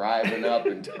we're driving up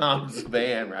in Tom's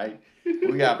van, right?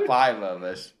 We got 5 of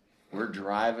us. We're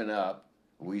driving up.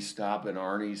 We stop at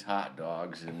Arnie's Hot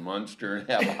Dogs in Munster and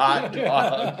have hot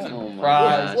dogs Oh and my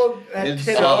fries. Well, at and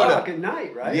 10 soda. o'clock at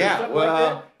night, right? Or Yeah, something well,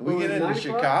 like that? we Or get into 9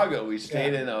 o'clock? Chicago. We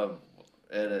stayed Yeah.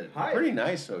 at a Hyatt. pretty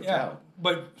nice Yeah, hotel.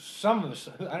 but some of us,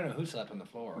 I don't know who slept on the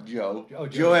floor. Joe. Oh,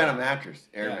 Joe had a mattress,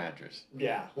 air Yeah. mattress.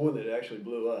 Yeah, one that actually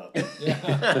blew up.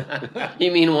 Yeah.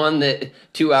 You mean one that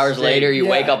 2 hours Stay- later you Yeah.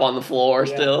 wake up on the floor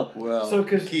Yeah. still? Well, So,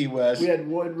 'cause Key West. We had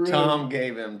one room. Tom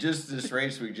gave him just this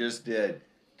race we just did.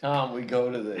 Tom, we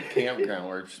go to the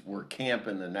campground. We're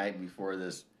camping the night before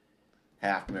this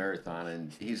half marathon,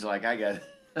 and he's like, "I got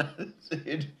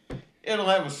it'll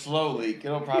have a slow leak.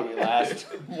 It'll probably last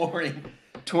morning."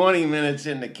 20 minutes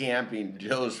into camping,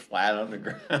 Joe's flat on the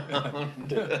ground.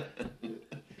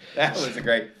 That was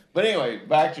great. But anyway,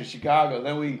 back to Chicago.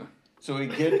 Then we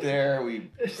get there.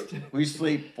 We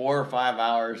sleep 4 or 5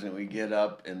 hours, and we get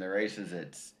up, and the race is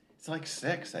it's like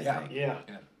 6, I Yeah. think. Yeah.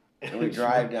 And we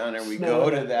drive down there. We Smell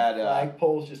go to that.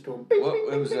 flagpoles just going. Bing, Well, bing,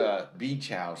 it bing, was bing. a beach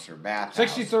house or bath house.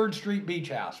 63rd Street Beach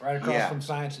House, right across Yeah. from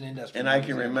Science and Industry. And I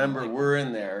can Museum. remember we're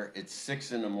in there. It's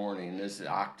 6 in the morning. This is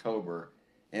October,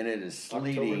 and it is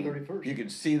sleeting. October 31st. You can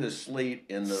see the sleet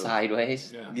in the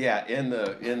Sideways. Yeah. in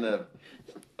the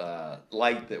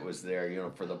light that was there, you know,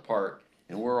 for the park.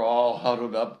 And we're all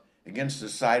huddled up against the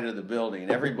side of the building,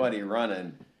 everybody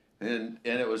running, and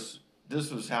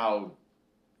this was how,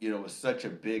 you know, it was such a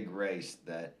big race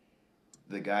that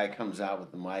the guy comes out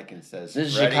with the mic and says, This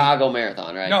is "Ready?" Chicago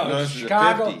Marathon, right? No, No, it's this is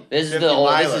Chicago. a 50. This is 50 the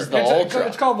miler. this is the It's, ultra.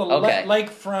 it's called the Okay.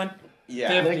 Lakefront Yeah.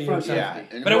 50 or Lakefront something. Yeah,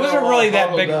 and But it we're wasn't all really that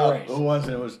huddled big a up. race. It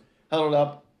wasn't. It was huddled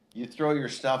up. You throw your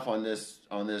stuff on this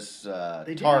They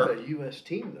did tarp, have a U.S.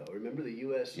 team though. Remember the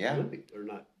U.S. Yeah. Olympic or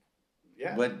not?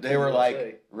 Yeah. but they were USA.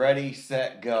 like, "Ready,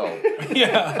 set, go."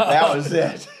 Yeah. That was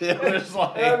it. It was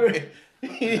like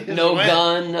he just No went.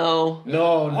 gun, no.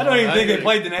 No, I don't even think they didn't.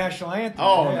 played the national anthem.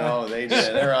 Oh Yeah. no, they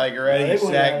did. They were like, Yeah, "Ready, they went out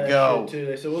of set, that go." shit, too.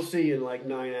 They said, "We'll see you in like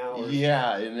 9 hours."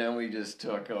 Yeah, and then we just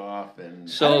took off, and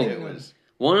So- it was.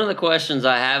 One of the questions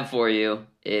I have for you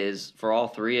is, for all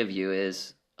three of you,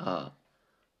 is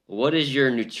what is your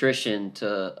nutrition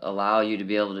to allow you to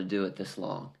be able to do it this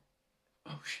long?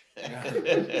 Oh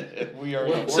shit! We are.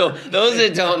 The So worst. those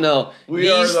that don't know, We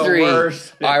are these the three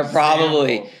worst are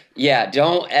probably example.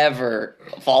 don't ever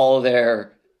follow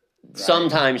their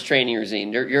sometimes training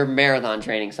regime. Your marathon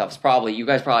training stuff is probably, you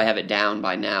guys probably have it down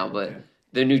by now, but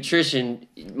the nutrition,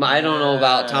 I don't know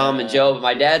about Tom and Joe, but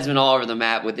my dad's been all over the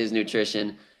map with his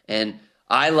nutrition, and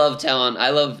I love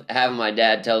having my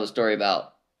dad tell the story about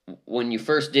when you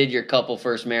first did your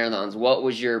first marathons. What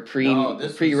was your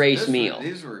pre-race meal?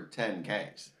 These were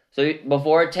 10Ks. So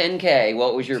before a 10K,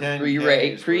 what was your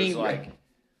 10Ks pre-race? was like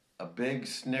a big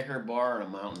Snicker bar and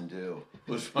a Mountain Dew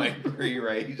was my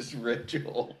pre-race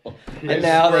ritual. I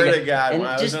now swear they to God, and when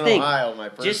I was just in think- Ohio, my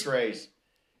first just- race,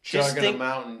 just chugging think- a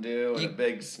Mountain Dew and you- a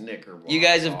big Snicker bar. You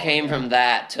guys have Oh, came yeah. from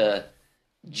that to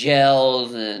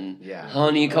gels and Yeah.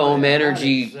 honeycomb Oh, yeah,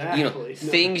 energy, exactly.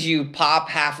 things you pop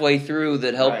halfway through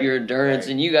that help Right, your endurance,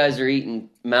 right. and you guys are eating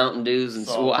Mountain Dews and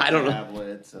so Salt I don't know.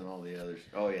 tablets and all the others.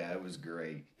 Oh yeah, it was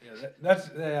great.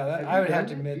 Yeah, I would have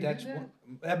to admit Have you done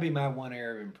that'd be my one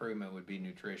area of improvement would be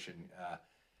nutrition.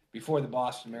 Before the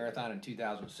Boston Marathon in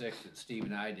 2006 that Steve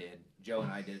and I did, Joe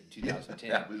and I did in 2010.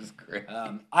 That was great.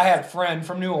 I had a friend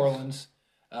from New Orleans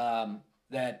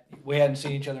that we hadn't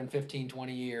seen each other in 15,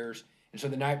 20 years. And so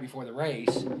the night before the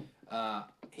race,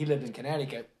 he lived in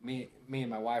Connecticut. Me and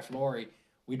my wife, Lori,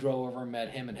 we drove over and met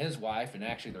him and his wife, and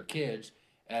actually their kids,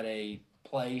 at a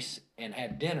place and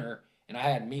had dinner. And I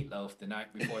had meatloaf the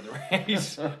night before the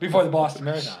race, before the Boston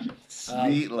Marathon.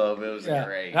 Meatloaf, it was Yeah.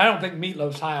 great. And I don't think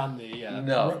meatloaf's high on the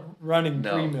No. running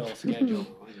No. pre-meal schedule.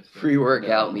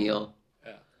 Pre-workout meal.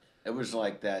 It was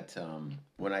like that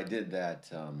when I did that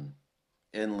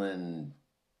inland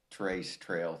trace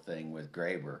trail thing with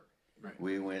Graber. Right.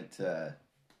 We went to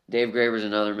Dave Graber's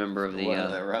another member of the one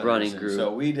of the runners, running and group.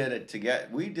 so we did it together.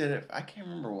 We did it. I can't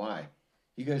remember why.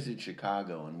 You guys did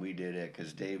Chicago, and we did it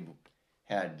because Dave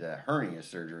had hernia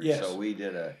surgery. Yes. So we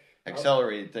did a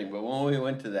accelerated thing. But when we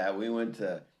went to that, we went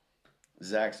to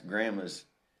Zach's grandma's.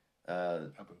 Up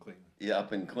in Cleveland. Yeah,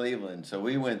 up in Cleveland. So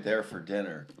we went there for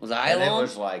dinner. Was I And it alone?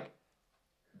 was like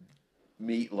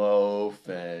meatloaf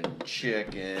and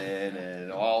chicken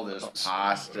and all this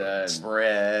pasta and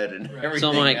bread and everything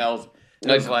So, like, else. It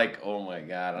was like, oh my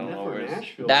God, I don't know where it's.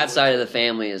 Nashville. That side of the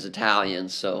family is Italian,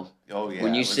 so Oh, yeah.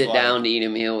 when it you was sit like down to eat a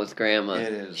meal with grandma,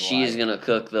 It is she's like- gonna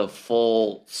cook the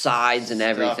full sides and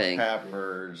stuffed everything.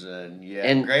 peppers and yeah.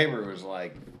 And- And Graber was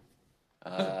like,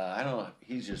 I don't know.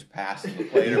 He's just passing the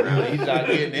plate around. He's not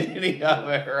getting any of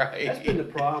it That's been the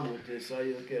right. problem with this. I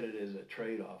look at it as a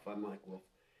trade-off. I'm like, well,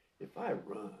 if I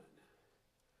run,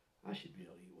 I should be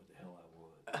able to eat what the hell I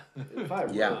want. If I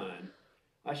Yeah. run,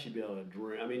 I should be able to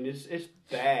drink. I mean, it's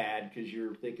bad because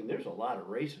you're thinking there's a lot of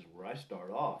races where I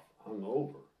start off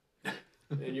hungover,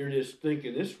 and you're just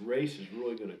thinking this race is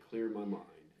really going to clear my mind.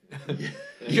 And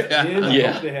then I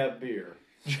Yeah. hope to have beer.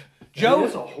 Joe-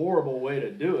 It's a horrible way to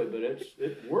do it, but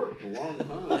it worked a long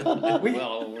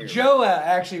time. Joe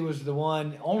actually was the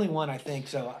only one I think.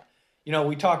 So,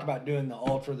 we talked about doing the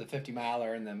ultra, the 50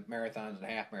 miler, and the marathons and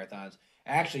half marathons.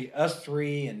 Actually, us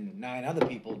three and 9 other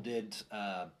people did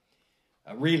a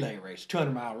relay race,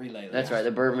 200-mile relay race. That's right,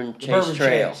 the Bourbon The Chase Bourbon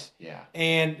Trail. Chase. Yeah.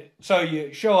 And so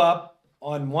you show up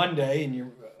on one day,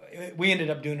 and we ended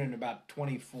up doing it in about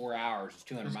 24 hours. It's It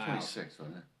 200 was miles. 26,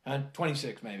 wasn't it?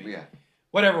 26 maybe. Yeah.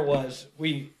 Whatever it was,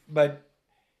 and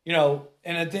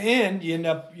at the end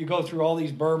you go through all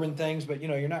these bourbon things, but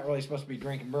you're not really supposed to be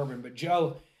drinking bourbon. But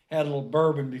Joe had a little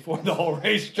bourbon before the whole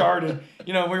race started.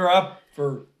 We were up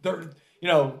for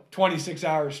 26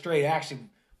 hours straight. Actually,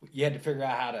 you had to figure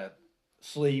out how to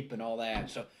sleep and all that.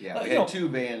 So Yeah, we had 2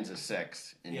 vans of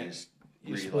 6, and Yeah. just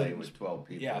You split relay it. with 12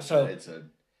 people. Yeah, so- it's a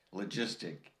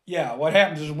logistic. yeah, what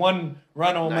happens is one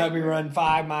run will maybe Nightmare. run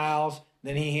 5 miles.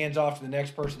 Then he hands off to the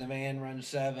next person in the van, runs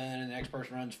 7, and the next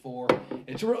person runs 4.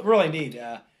 It's really neat.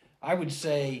 I would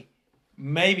say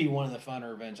maybe one of the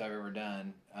funner events I've ever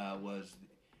done was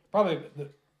probably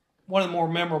one of the more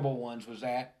memorable ones was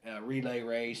that relay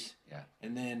race. Yeah.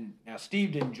 And then, now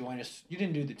Steve didn't join us. You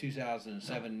didn't do the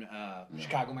 2007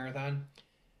 Chicago Marathon.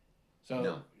 So,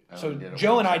 No, I so only did it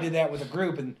Joe and once. I did that with a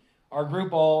group, and our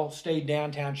group all stayed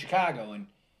downtown Chicago. And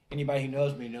anybody who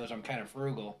knows me knows I'm kind of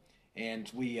frugal.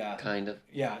 And we, Kind of.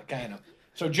 yeah, kind of.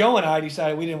 So Joe and I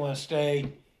decided we didn't want to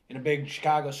stay in a big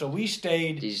Chicago, so we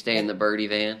stayed. Did you stay in the birdie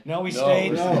van? No, we No,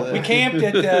 stayed. no. We camped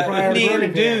at Prior Indiana Birdie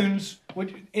Van. Dunes,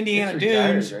 Indiana It's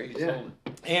retired, Dunes, right? You Yeah. sold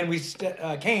it. and we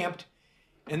camped,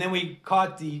 and then we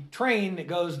caught the train that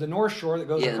goes the North Shore that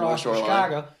goes Yeah, the across North to Shore line.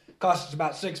 Chicago. Cost us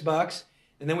about $6,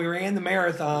 and then we ran the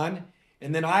marathon.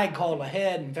 And then I had called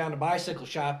ahead and found a bicycle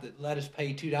shop that let us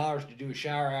pay $2 to do a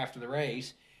shower after the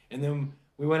race. And then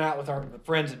we went out with our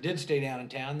friends that did stay down in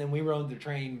town. Then we rode the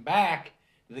train back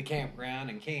to the campground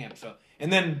and camped. So,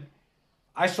 and then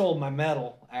I sold my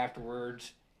medal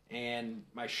afterwards and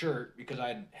my shirt because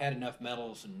I had enough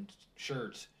medals and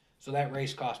shirts. So that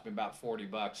race cost me about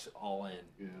 $40 all in.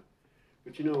 Yeah,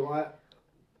 but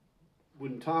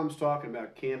when Tom's talking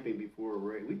about camping before a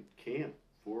race, we camped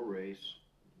for a race.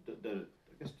 Done it,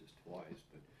 I guess, just twice.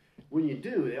 But when you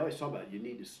do, they always talk about you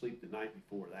need to sleep the night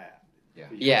before that. Yeah.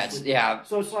 'Cause you Yeah, don't it's, sleep- yeah.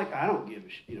 So it's like I don't give a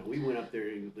shit. We went up there.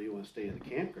 Do you want to stay in the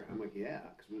campground? I'm like, yeah,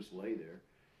 because we'll just lay there.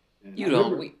 And You I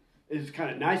don't. remember It's kind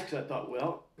of nice because I thought,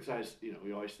 well, because I was,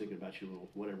 you're always thinking about your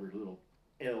little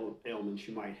ailments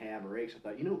you might have or aches. I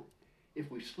thought, if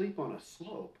we sleep on a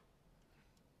slope,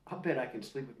 I bet I can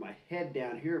sleep with my head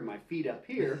down here and my feet up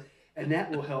here, and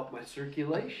that will help my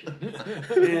circulation.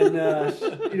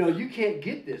 And, you can't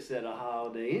get this at a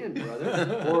Holiday Inn,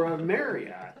 brother, or a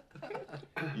Marriott.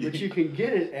 But you can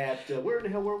get it at, where the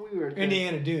hell were we?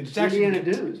 Indiana Dunes. It's Indiana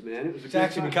actually, Dunes, man. It was a it's good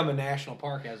actually time. become a national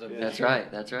park as of Yeah. That's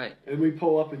right. That's right. And we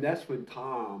pull up, and that's when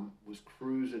Tom was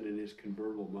cruising in his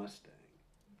convertible Mustang.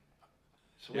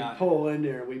 So we Yeah. pull in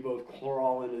there, and we both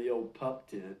crawl into the old pup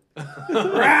tent.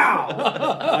 Growl!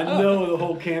 I know the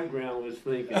whole campground was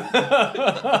thinking.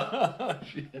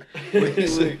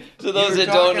 So those You were that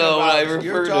don't talking know, when I about-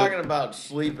 You're refer talking to about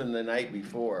sleeping the night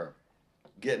before,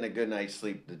 getting a good night's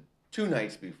sleep the 2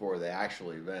 nights before the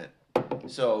actual event.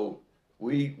 So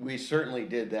we certainly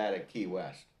did that at Key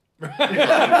West.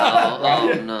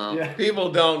 oh no. Yeah.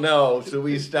 People don't know, so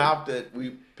we stopped it. We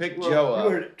picked Well, Joe you up.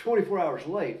 were 24 hours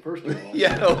late, first of all.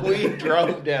 Yeah, we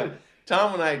drove down.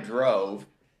 Tom and I drove,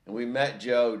 and we met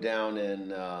Joe down in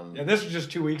Yeah, this was just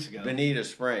 2 weeks ago. Bonita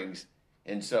Springs.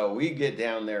 And so we get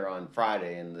down there on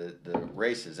Friday, and the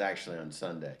race is actually on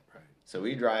Sunday. Right. So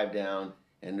we drive down,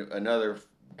 and another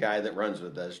guy that runs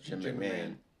with us, Jim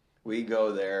McMahon, we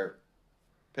go there,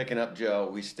 picking up Joe.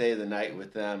 We stay the night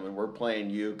with them, and we're playing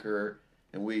euchre,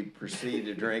 and we proceed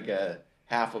to drink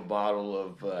half a bottle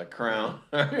of Crown.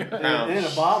 And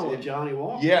a bottle of Johnny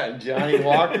Walker. Yeah, and Johnny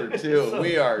Walker, too. So-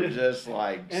 we are just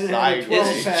like And it had a sideways. 12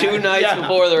 This is pack. 2 nights Yeah.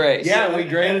 before the race. Yeah, we And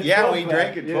drank. a Yeah, 12 we pack,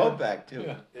 drank a yeah. 12-pack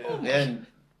too. Yeah.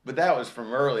 But that was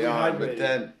from early on. But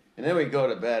Rehydrated. then we go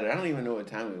to bed. I don't even know what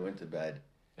time we went to bed.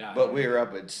 Yeah. But we were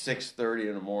up at 6:30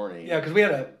 in the morning. Yeah, because we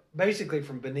had basically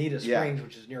from Bonita Yeah. Springs,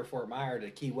 which is near Fort Myer, to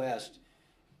Key West,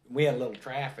 we had a little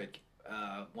traffic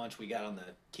once we got on the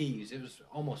Keys. It was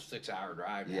almost a 6-hour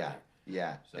drive. down Yeah,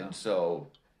 there. yeah.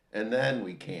 And then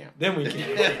we camped. Then we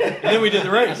came. And then we did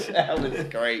the race. That was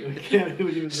great. Can't do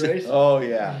it race. Oh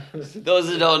yeah. Those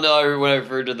that don't know, when I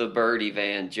referred to the birdie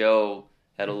van, Joe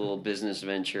had a little business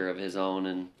venture of his own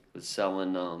and was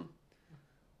selling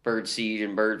bird seed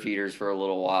and bird feeders for a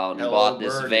little while. And he Hello bought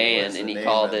this Birdie van was and the he name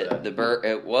called of it the bird.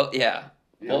 Yeah.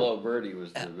 Hello Birdie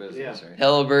was the business, Yeah. right?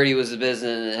 Hello Birdie was the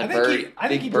business. And I Birdie,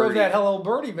 think he Big drove Birdie. that Hello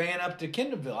Birdie van up to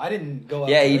Kendallville. I didn't go up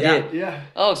Yeah, he there. did. Yeah.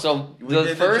 Oh, so We the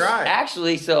did the first drive.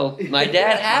 actually, so my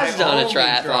dad has My done a only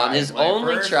triathlon. try. His My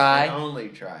only first try. and only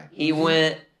try. He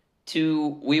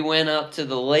we went up to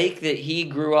the lake that he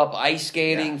grew up ice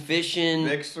skating, Yeah. fishing.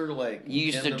 Bixler Lake. You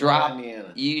used to Kendall, drop.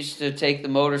 Indiana. You used to take the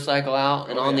motorcycle out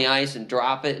and Oh, on the yeah. ice and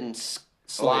drop it and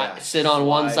slide, yeah. sit on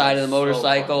one Slide side of is the so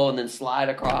motorcycle fun. and then slide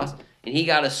across. And he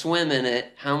got a swim in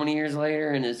it. How many years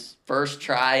later? In his first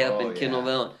try up Oh, in yeah.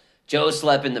 Kendallville, Joe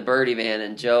slept in the birdie van,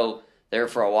 and Joe there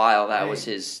for a while. That was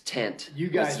his tent. You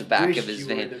was guys the back wished of his you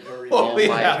were van. the birdie Oh, van.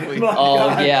 yeah. my- My Oh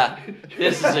God. yeah,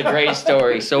 this is a great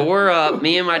story. So we're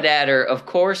me and my dad are, of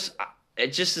course,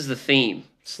 it just is the theme.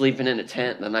 Sleeping in a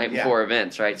tent the night Yeah. before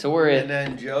events, right? So we're And at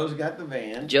then Joe's got the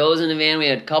van. Joe's in the van. We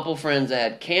had a couple friends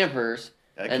that had campers,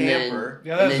 A and camper.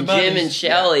 Yeah, then that's and the then Jim buddies. and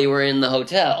Shelly were in the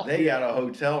hotel. They got a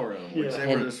hotel room, which Yeah. they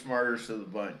were And- the smartest of the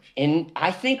bunch. And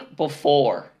I think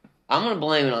before, I'm gonna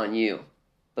blame it on you,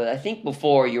 but I think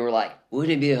before you were like,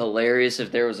 "Wouldn't it be hilarious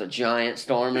if there was a giant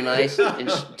storm tonight?"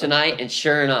 Tonight, and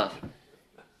sure enough,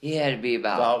 he had to be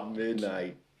About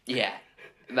midnight.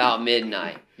 about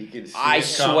midnight. You could see I it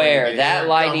coming. swear You could that hear it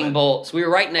lightning coming. bolt. So we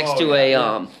were right next Oh, to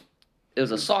yeah. it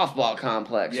was a softball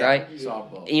complex, Yeah, right?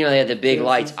 softball. You know, they had the big Yes,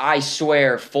 lights. yes. I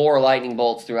swear 4 lightning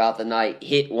bolts throughout the night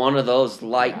hit one of those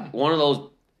light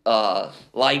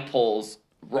poles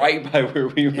right by where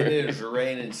we And were. it was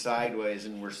raining sideways,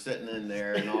 and we're sitting in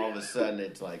there, and all of a sudden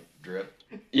it's like drip,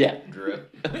 Yeah.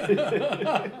 drip.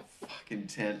 Fucking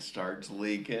tent starts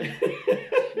leaking.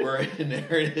 We're in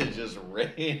there, and it's just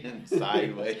raining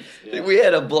sideways. We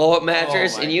had a blow up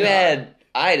mattress Oh, my and you God.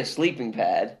 I had a sleeping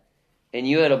pad and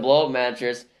you had a blow up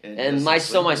mattress And and just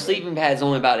my a my sleeping sleeping pad's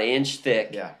only about 1 inch thick.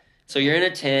 Yeah. So you're in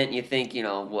a tent, you think,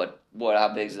 what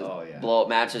how big's the Oh, yeah. blow up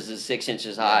mattress is 6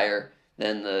 inches higher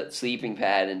than the sleeping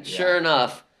pad, and Yeah. sure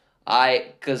enough,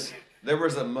 because There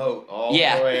was a moat all the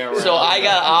way yeah, around. so I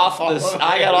got off All the way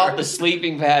I got off the around.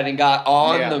 sleeping pad and got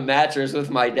on Yeah. the mattress with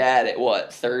my dad at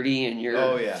what 30, and you're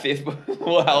Oh, yeah. 50.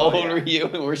 Well, how Oh, old yeah. were you?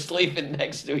 And we're sleeping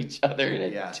next to each other in a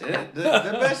Yeah, tent. and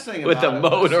the best thing With about a it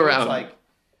moat was around. It's like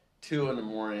 2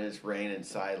 a.m. It's raining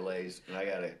sideways, and I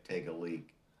gotta take a leak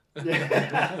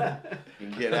Yeah.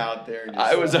 and get out there. And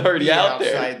I was already be out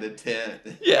there. outside the tent.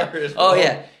 Yeah. We're Oh both-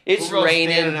 yeah. It's we're both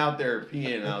raining. standing out there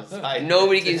peeing outside.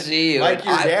 Nobody the can tent. see you. Like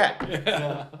your I-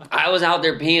 dad. I was out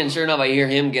there peeing. Sure enough, I hear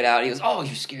him get out. He goes, "Oh,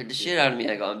 you scared the shit out of me."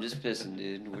 I go, "I'm just pissing,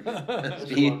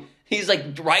 dude." He's like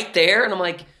right there, and I'm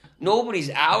like, "Nobody's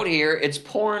out here. It's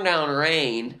pouring down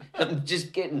rain. I'm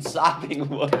just getting sopping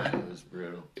wet." It was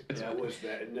brutal. Yeah, it was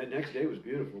that. And that next day was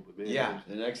beautiful, but man, Yeah,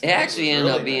 the next. It day actually was ended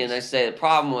really up being. nice. I say the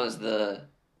problem was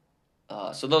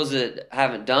so those that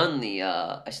haven't done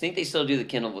I think they still do the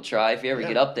Kendallville Try. If you ever Yeah.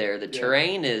 get up there, the Yeah.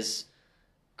 terrain is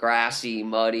grassy,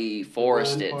 muddy,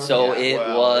 forested. part, So Yeah, it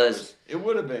well, was. It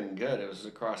would have been good. It was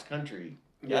a cross country.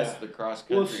 That's Yeah. the cross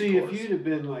country. Well, see, course. if you'd have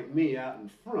been like me out in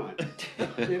front,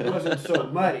 it wasn't so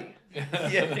muddy.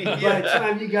 yeah, By the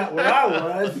time you got where I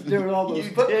was, there were all those You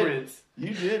did. footprints.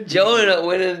 you did. Joe ended up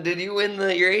winning. Did you win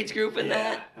your age group in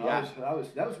that? Yeah.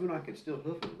 That was when I could still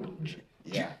hoof it a little bit.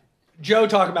 Yeah. Joe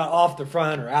talking about off the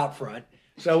front or out front.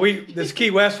 So this Key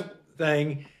West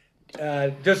thing,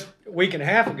 just a week and a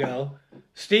half ago,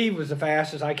 Steve was the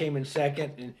fastest. I came in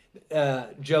second, and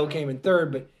Joe came in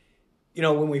third. But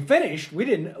when we finished, we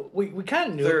didn't. We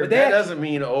kind of knew it, Third, but they that had, doesn't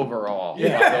mean overall.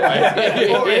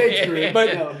 Yeah. Or age group.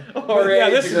 But- Or yeah,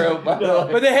 age this is- group.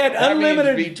 but they had That means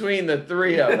unlimited. between the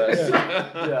three of us.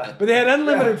 Yeah. But they had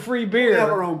unlimited Yeah. free We have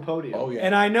our beer. own podium. Oh, yeah.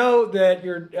 And I know that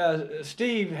your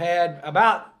Steve had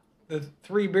about the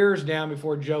 3 beers down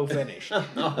before Joe finished.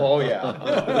 Oh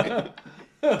yeah.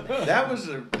 that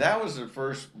was the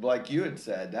first, like you had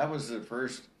said, that was the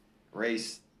first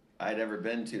race I'd ever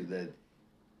been to that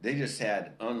they just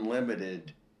had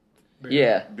unlimited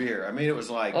Yeah. beer. I mean, it was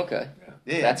like Okay.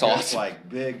 they had That's just awesome. like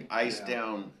big iced Yeah.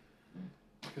 down.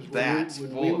 Because Vats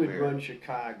when full we of would beer. run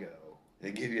Chicago,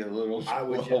 They give you a little. I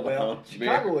would just, 12-ounce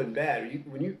Chicago beer. wasn't bad.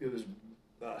 It was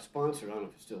sponsored. I don't know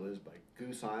if it still is by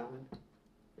Goose Island.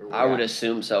 Or I would whatever.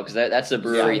 assume so because that's the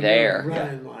brewery So there. we were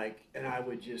running and I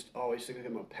would just always think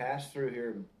I'm gonna pass through here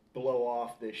and blow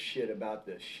off this shit about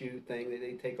the chute thing that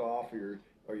they take off or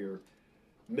your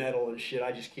metal and shit.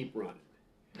 I just keep running,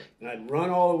 and I'd run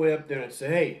all the way up there and I'd say,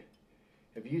 "Hey,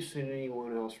 have you seen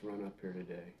anyone else run up here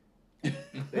today?"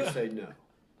 They say no.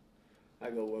 I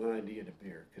go, well, then I need a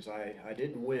beer because I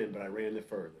didn't win, but I ran the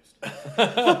furthest. Give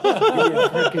me a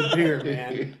freaking beer,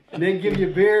 man. And then give you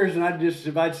beers, and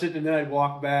if I'd sit there, and then I'd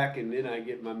walk back, and then I'd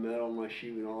get my medal, my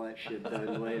shoe, and all that shit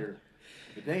done later.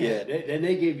 But then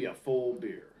they gave you a full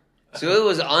beer. So it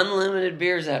was unlimited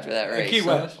beers after that race. Key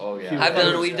West. Oh yeah. Key I've West.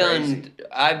 done. It was We've crazy. done.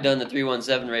 I've done the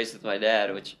 317 race with my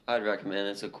dad, which I'd recommend.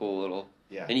 It's a cool little.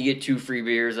 Yeah. And you get 2 free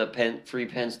beers, free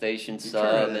Penn Station You turn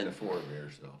sub, it into and 4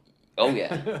 beers though. oh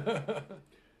yeah,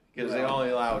 Because they only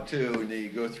allow 2, and then you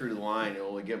go through the line, you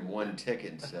only give them 1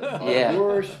 ticket instead of 5. Yeah.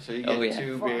 Worst So you get Oh, yeah.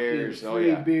 2 fucking beers. Oh free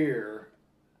yeah. beer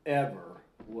ever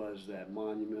was that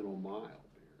Monumental Mile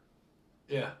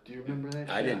beer. Yeah. Do you remember that?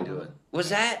 I shit? didn't do it. was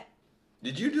that?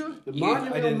 Did you do it? The You- I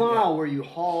Monumental didn't, Mile where you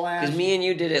haul ass. Because me and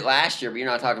you did it last year, but you're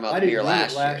not talking about I the didn't beer run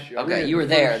it last year. I ran Okay, it you the were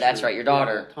there. first That's year. right. Your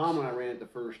daughter. Yeah, Tom and I ran it the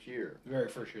first year. The very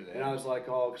first year And there. I was like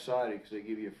all excited because they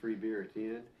give you a free beer at the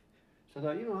end. So I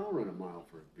thought, I'll run a mile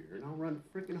for a beer and I'll run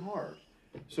freaking hard.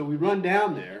 So we run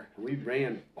down there and we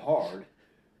ran hard.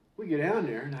 We get down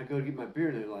there and I go to get my beer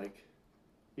and they're like,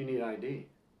 you need ID.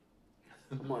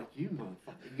 I'm like, you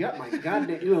motherfucker, you got my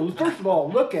goddamn, first of all,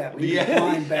 look at me, Yeah. you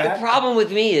blind The bat. problem with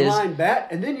me is Blind bat.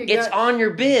 And then you it's got, on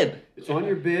your bib. it's on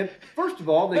your bib. First of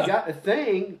all, they got a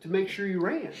thing to make sure you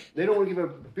ran. They don't want to give a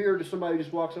beer to somebody who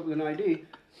just walks up with an ID.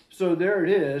 So there it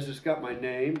is. It's got my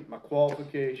name, my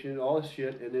qualification, all this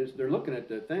shit, and they're looking at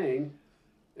the thing,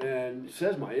 and it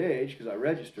says my age because I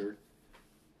registered.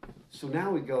 So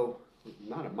now we go,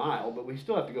 not a mile, but we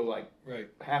still have to go like Right.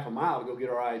 half a mile to go get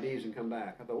our IDs and come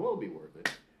back. I thought, well, it'll be worth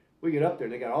it. We get up there,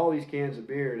 and they got all these cans of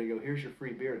beer, and they go, here's your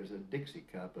free beer. There's a Dixie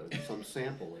cup of some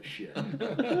sample of shit.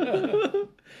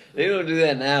 They don't do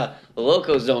that now. The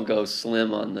locals don't go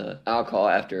slim on the alcohol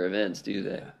after events, do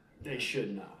they? They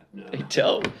should not. No. They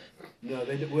don't. No,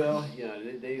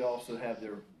 they also have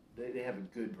they have a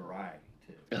good variety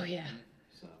too. Oh yeah.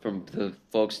 So From the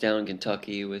folks down in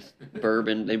Kentucky with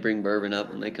bourbon, they bring bourbon up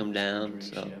when they come down. drinks,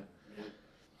 So yeah.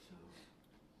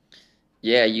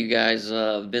 yeah, you guys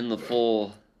have been the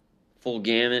full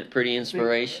gamut, pretty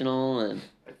inspirational, and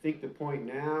I think the point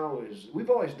now is we've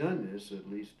always done this at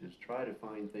least is try to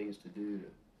find things to do to.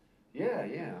 Yeah.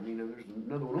 I mean, there's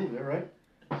another one over there, right?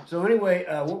 So anyway,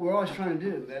 what we're always trying to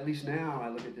do, at least now I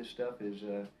look at this stuff, is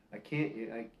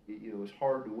it's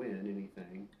hard to win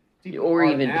anything. It's Or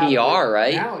hard even now, PR, but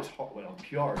right? Now it's hard. Well,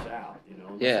 PR's out,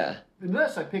 yeah,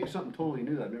 Unless I pick something totally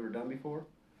new that I've never done before.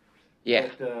 yeah.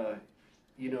 But,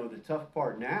 the tough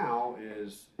part now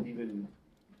is even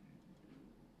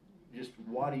just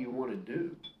what do you want to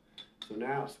do? So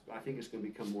now I think it's going to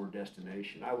become more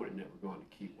destination. I would have never gone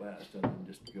to Key West other than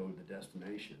just to go to the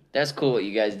destination. That's cool what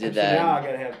you guys did So now I that.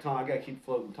 got to have Tom. I got to keep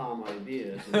floating Tom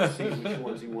ideas and see which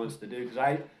ones he wants to do.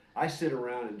 Because I sit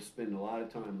around and spend a lot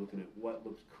of time looking at what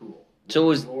looks cool. So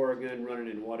was- running in Oregon, running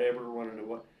in whatever, running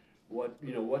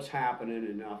in what's happening,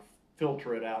 and I'll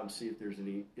filter it out and see if there's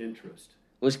any interest.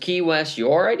 Was Key West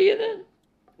your idea then?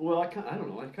 Well, I don't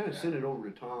know. I kind of sent it over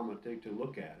to Tom. I think to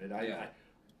look at it.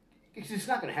 It's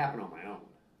not going to happen on my own.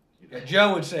 Yeah,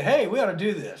 Joe would say, "Hey, we ought to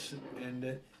do this,"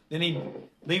 and then he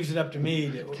leaves it up to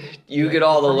me. You get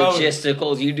all the promote it.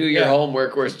 logisticals, you do your Yeah.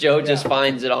 homework, whereas Joe just Yeah.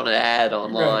 finds it on an ad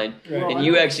online, Right. and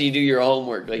you actually do your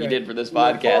homework like you Right. did for this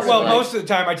Well, podcast. Well, like, most of the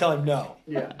time I tell him no.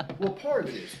 Yeah. Well, part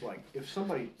of it is like if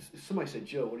somebody said,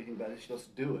 "Joe, what do you think about this? Let's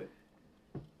do it."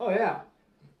 Oh yeah.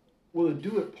 Well, the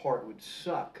do it part would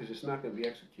suck because it's not going to be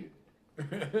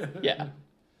executed. yeah,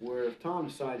 Where if Tom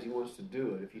decides he wants to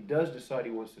do it, if he does decide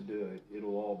he wants to do it,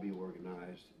 it'll all be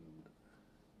organized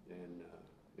and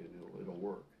it'll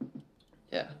work.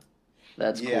 yeah,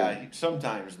 that's cool. Yeah,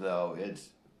 sometimes though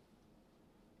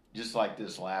just like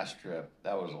this last trip,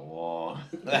 that was a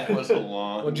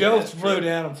long. Well, Joe ass flew trip.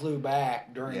 down and flew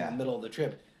back during Yeah. the middle of the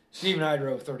trip. Steve and I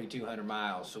drove 3,200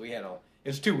 miles, so it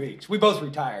was 2 weeks. We both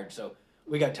retired, so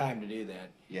we got time to do that.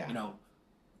 Yeah. You know,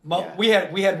 Yeah.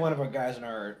 we had one of our guys in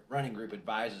our running group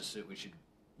advise us that we should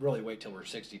really wait till we're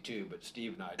 62, but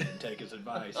Steve and I didn't take his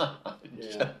advice.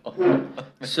 Yeah.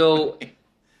 So,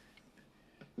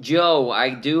 Joe, I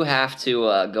do have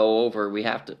to go over. We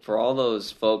have to, for all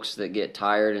those folks that get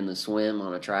tired in the swim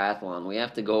on a triathlon, we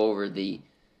have to go over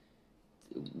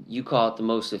you call it the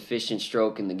most efficient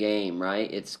stroke in the game, right?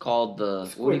 It's called the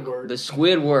Squidward. The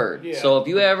Squidward. Yeah. So if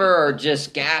you ever are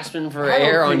just gasping for I don't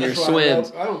air on think your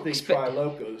swims, I don't think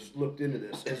Trilocos looked into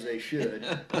this as they should.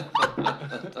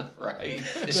 Right.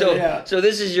 so yeah. so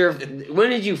this is your. When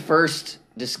did you first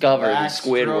discover the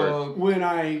Squidward?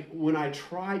 When I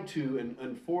tried to, and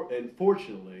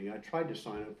unfortunately, I tried to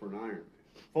sign up for an Ironman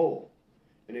full,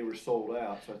 and they were sold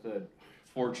out. So I said,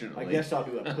 Fortunately. I guess I'll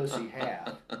do a pussy half.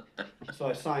 So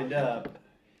I signed up,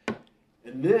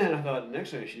 and then I thought the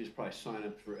next thing I should just probably sign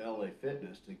up for LA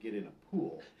Fitness to get in a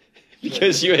pool.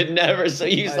 Because you had never. So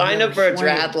you I'd signed up never for a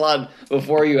swam. triathlon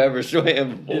before you ever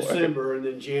swam before. December, and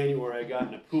then January I got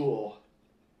in a pool,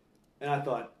 and I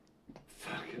thought,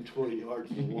 fucking 20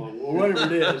 yards is long, or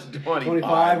whatever it is,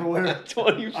 25 or whatever.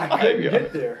 25 I couldn't yards.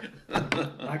 get there.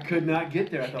 I could not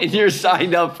get there. I thought, And you're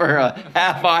signed up for a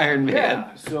half Ironman.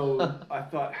 yeah. So I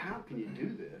thought, how can you do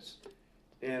this?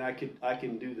 And I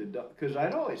can do because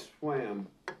I'd always swam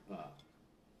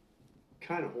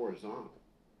kind of horizontal,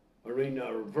 or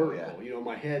vertical. yeah. You know,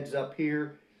 my head's up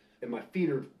here, and my feet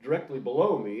are directly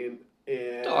below me,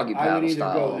 and Doggy I paddle would either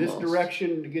style go this almost.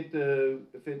 direction to get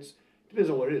depends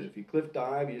on what it is. If you cliff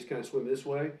dive, you just kind of swim this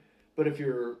way. But if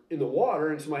you're in the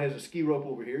water and somebody has a ski rope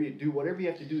over here, you do whatever you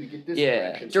have to do to get this Yeah,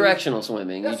 direction. So directional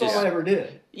swimming. that's you just, all I ever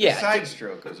did. yeah. The side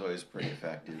stroke is always pretty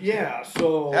effective. Yeah,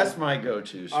 so That's my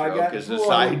go-to I stroke got is the full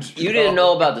side on- stroke. You didn't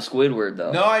know about the Squidward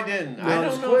though. No, I didn't. I No,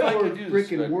 don't know if I Squidward could do the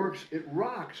freaking Squidward. works. It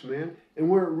rocks, man. And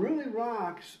where it really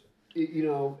rocks,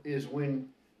 is when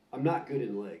I'm not good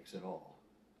in legs at all.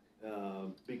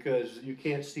 Because you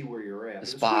can't see where you're at. The But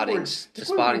spotting's Squidward,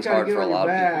 spotting's you kinda hard get for a on your lot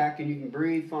of people. back, and you can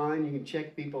breathe fine. You can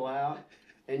check people out,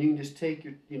 and you can just take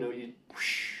your, you.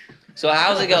 So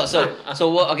how's it go? So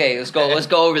what? Okay, let's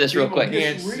go over this real People quick.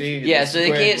 can't Just see. Yeah, the so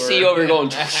they can't see you Squidward. over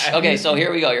going. Okay, so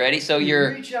here we go. You ready? So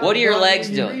reach out what are your above legs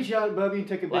you, doing? You reach out above you and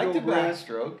take a big Like old the breath.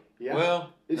 backstroke. Yeah. Well,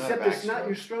 Except not a it's not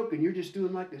your backstroke. stroking. You're just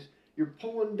doing like this. You're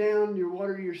pulling down your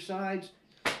water to your sides.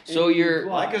 and So you you're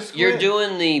glide. Like a squid. You're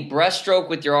doing the breaststroke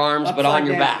with your arms, but on Upside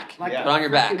your down, back. like Yeah. But on your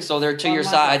back. So they're to I'm your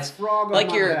like a sides, frog on like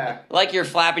my you're back. like you're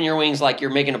flapping your wings, like you're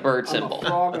making a bird I'm a symbol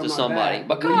frog on to my somebody. back.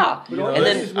 But When you- God, but You know, all and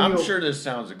this then is when I'm you go- sure this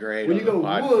sounds great when on you the go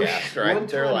whoosh, podcast, right? one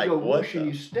They're time like, you go what whoosh and the?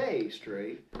 you stay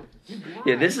straight. You glide,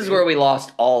 yeah, this is man. where we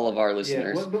lost all of our Yeah,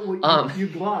 listeners. but when you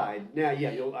glide. Now, yeah,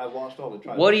 I lost all the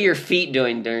try. What are your feet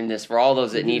doing during this? For all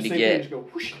those that need to get, Go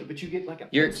whoosh, but you get like a.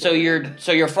 you're pencil.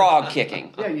 so you're frog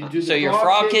kicking. Yeah, you do the So you're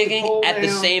frog kick, kicking pull at the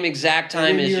down, same exact and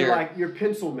time then as you're your. like your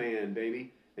pencil man,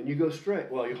 baby, and you go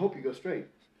straight. Well, you hope you go straight.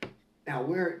 Now,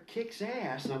 where it kicks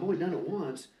ass, and I've only done it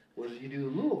once, was you do a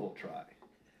Louisville try.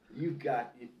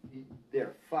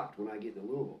 They're fucked when I get the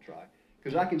Louisville try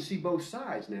because I can see both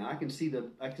sides now. I can see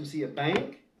a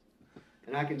bank,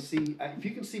 and I can see if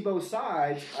you can see both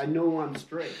sides, I know I'm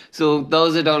straight. So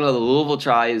those that don't know, the Louisville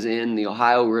Tri is in the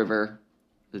Ohio River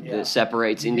Yeah. that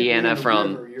separates You get me in Indiana the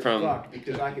from river, you're from. fucked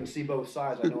because I can see both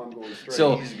sides. I know I'm going straight.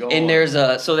 So He's going. and there's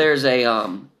a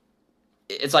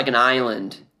it's like an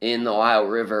island in the Ohio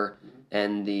River,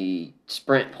 and the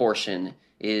sprint portion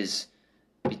is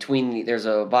there's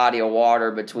a body of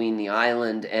water between the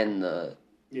island and the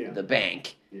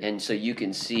bank, Yeah. and so you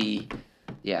can see.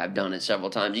 Yeah, I've done it several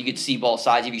times. You could see both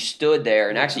sides if you stood there,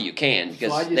 and actually you can So I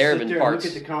because just there have sit been there parts.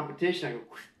 and look at the competition. I go,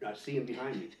 whoosh, I see him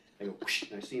behind me. I go, whoosh,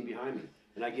 I see him behind me.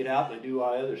 And I get out and I do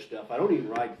all other stuff. I don't even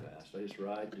ride fast. I just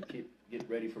ride to get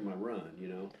ready for my run,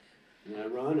 And I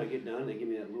run, I get done, they give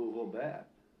me that Louisville bat.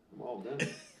 I'm all done.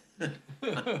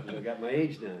 And I got my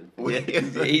age done.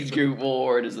 The age group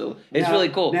award is it's Now- really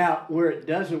cool. Now, where it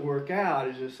doesn't work out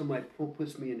is if somebody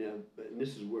puts me in and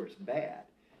this is where it's bad,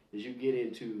 is you get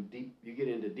into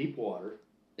deep water.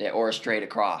 Yeah, or straight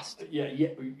across. Yeah,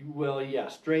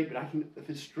 straight. But if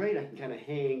it's straight, I can kind of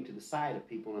hang to the side of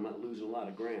people, and I'm not losing a lot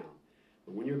of ground.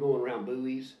 But when you're going around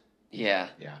buoys, Yeah,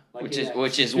 like Which in is- that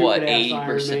which is what, stupid-ass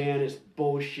 80%? Ironman is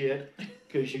bullshit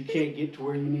because you can't get to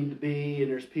where you need to be, and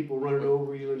there's people running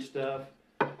over you and stuff.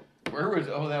 Where was?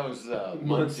 Oh, that was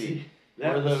Muncie.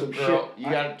 That Where was the some girl, shit.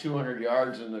 you got 200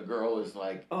 yards, and the girl is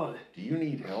like, Oh, "Do you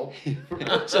need help?"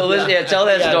 So listen, tell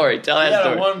that story. Tell that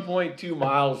story. 1.2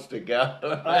 miles to go.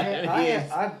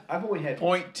 I've only had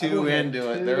 0.2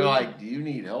 into it. They're like, "Do you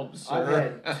need help,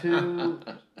 sir?"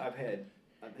 I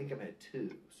think I've had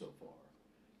two so far.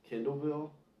 Kendallville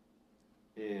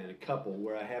and a couple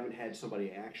where I haven't had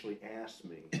somebody actually ask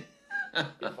me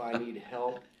if I need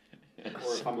help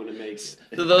or if I'm going to make it.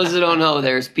 So those that don't know,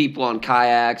 there's people on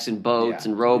kayaks and boats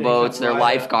Yeah. and rowboats. They come They're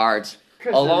right up. lifeguards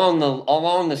 'Cause along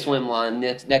the swim line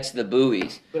next to the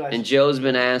buoys. But I- And Joe's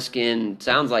been asking.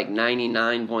 Sounds like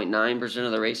 99.9%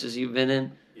 of the races you've been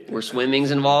in, where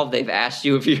swimming's involved, they've asked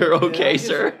you if you're okay,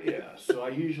 sir. Yeah, so I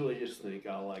usually just think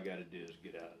all I got to do is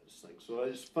get out of this thing. So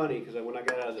it's funny because when I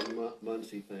got out of the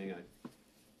Muncie thing, I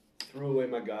threw away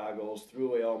my goggles, threw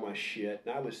away all my shit,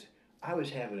 and I was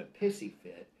having a pissy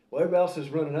fit. While everybody else is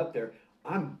running up there,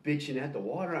 I'm bitching at the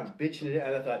water. I'm bitching it,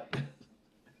 and I thought,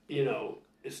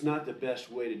 it's not the best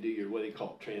way to do your what they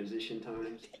call it, transition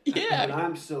times. Yeah. And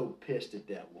I'm so pissed at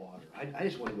that water. I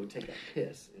just want to go take a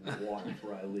piss in the water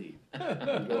before I leave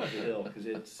and go up the hill because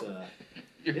it's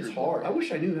hard. I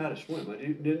wish I knew how to swim. I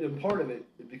do, and part of it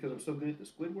is because I'm so good at the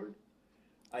Squidward.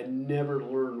 I never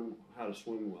learned how to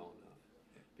swim well enough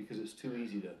because it's too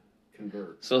easy to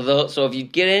convert. So if you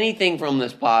get anything from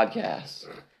this podcast,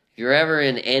 if you're ever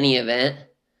in any event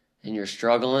and you're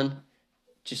struggling,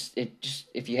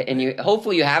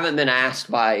 hopefully you haven't been asked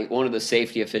by one of the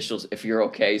safety officials if you're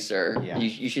okay, sir. Yeah.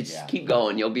 You should Yeah. keep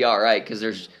going. You'll be all right because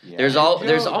there's Yeah.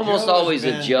 almost Joe's always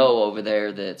a been- Joe over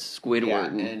there that's Yeah,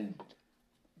 Squidward. and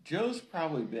Joe's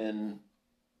probably been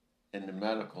in the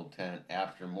medical tent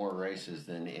after more races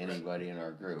than anybody in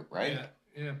our group, right?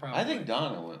 Yeah, probably. I think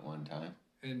Donna went one time.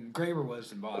 And Graber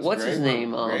was in Boston. What's his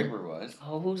name? Graber was.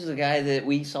 Oh, who's the guy that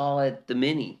we saw at the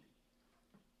mini?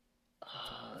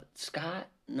 Scott?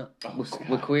 No, Oh, Scott.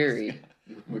 McQuarrie.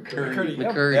 McCurdy.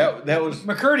 Yep. McCurdy. That was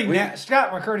McCurdy,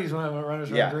 Scott McCurdy's one of the runners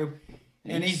Yeah. in the group,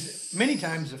 and he's many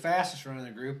times the fastest runner in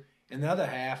the group. In the other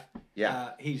half,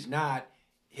 he's not.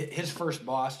 His first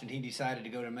Boston, he decided to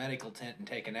go to a medical tent and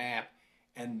take a nap,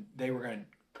 and they were going to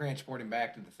transport him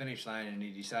back to the finish line, and he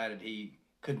decided he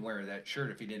couldn't wear that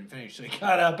shirt if he didn't finish, so he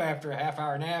got up after a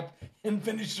half-hour nap and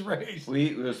finished the race.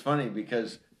 It was funny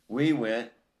because we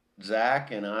went,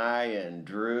 Zach and I and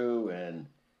Drew, and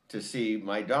to see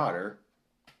my daughter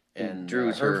and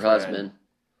Drew's her her friend husband.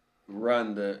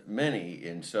 run the mini,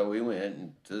 and so we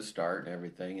went to the start and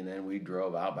everything, and then we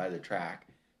drove out by the track,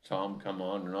 saw him come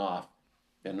on and off,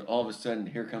 and all of a sudden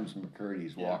here comes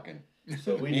McCurdy's walking.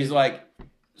 So And he's like,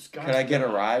 "Can I get a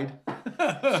ride?"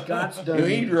 Scott's done.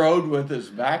 He rode with us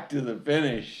back to the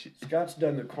finish. Scott's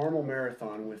done the Carmel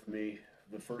Marathon with me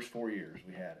the first 4 years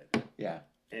we had it, Yeah.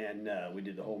 and we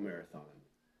did the whole marathon.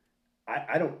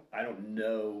 I don't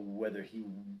know whether he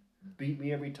beat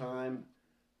me every time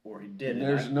or he didn't.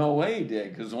 There's no way he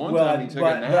did, because one Well, time he took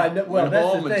but- a but nap, I know- well, went that's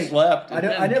the home and thing. slept. I And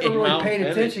never then came really out paid and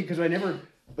attention finished. because I never.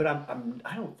 But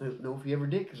I don't know if he ever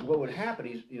did because what would happen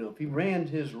is if he ran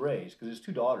his race because his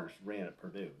two daughters ran at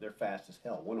Purdue, they're fast as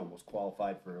hell. One almost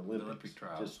qualified for Olympics Olympic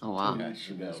trials. just Oh, wow. 2 Yeah, weeks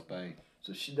she ago. missed by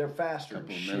So they're faster than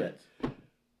couple of shit. minutes.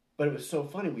 But it was so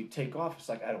funny. We take off. It's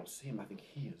like I don't see him. I think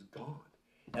he is gone,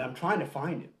 and I'm trying to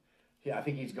find him. Yeah, I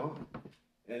think he's gone.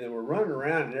 And then we're running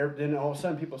around, and then all of a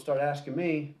sudden people start asking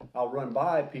me. I'll run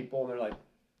by people, and they're like,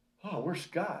 "Oh, where's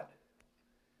Scott?"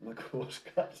 I'm like, "Well,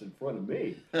 Scott's in front of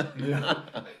me." You know?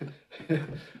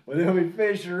 Well, then we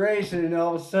finished the race, and then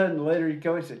all of a sudden later he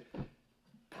comes and said,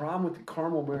 "Problem with the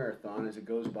Carmel Marathon is it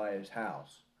goes by his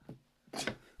house."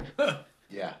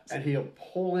 Yeah. And he'll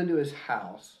pull into his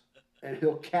house and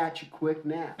he'll catch a quick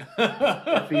nap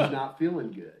if he's not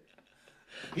feeling good.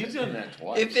 He's done that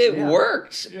twice. If it Yeah.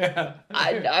 works, Yeah.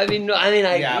 I mean,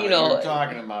 yeah, you but know, we're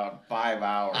talking about 5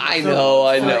 hours. I know,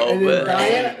 And then but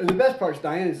Diana, the best part is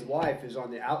Diana's wife is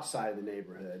on the outside of the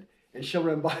neighborhood, and she'll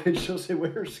run by and she'll say,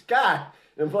 "Where's Scott?"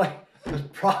 And I'm like, "He's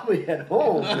probably at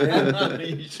home, man."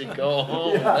 You should go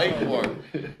home and Yeah. wait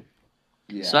for him.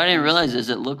 Yeah. So I didn't realize this.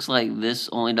 It looks like this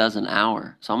only does an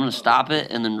hour. So I'm gonna stop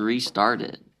it and then restart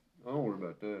it. Don't worry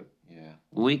about that.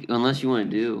 Yeah. Unless you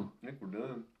want to do, I think we're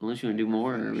done. unless you want to do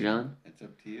more. Are we done? It's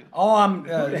up to you. Oh, I'm Who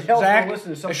the hell's Zach. gonna listen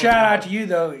to A something shout like out to you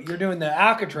though. You're doing the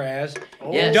Alcatraz.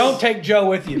 Yes. Don't take Joe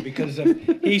with you because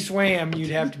if he swam,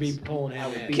 you'd have to be pulling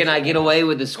him in. Can I get away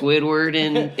with the Squidward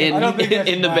in I don't think that's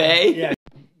in the fine. bay? Yeah.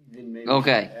 Then maybe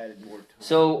Okay. we added more time.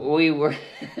 So we were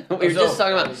just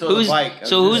talking about so the who's bike, I was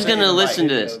so just who's saying gonna the listen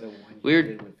to bike. this. The one you We're-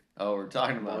 did with- Oh, we're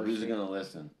talking about who's going to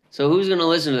listen. So who's gonna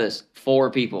listen to this? 4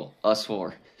 people, us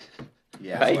 4.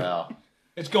 Yeah, Right. well,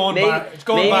 It's going Maybe-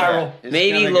 viral. It's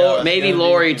Maybe gonna go. It's maybe gonna be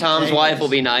Lori, Tom's contagious. wife, will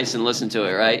be nice and listen to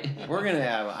it, right? We're gonna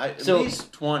have at So-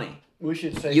 least 20. We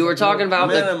should say You were talking about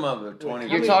the. Minimum of 20.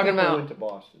 You're talking people about- went to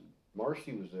Boston.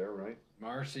 Marcy was there, right?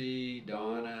 Marcy,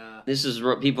 Donna, This is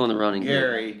people in the running.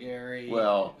 group. Gary,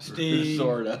 Well, Steve.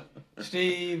 sorta.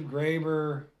 Steve,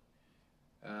 Graber,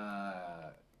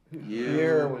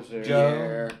 Pierre was there.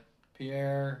 Joe.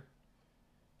 Pierre,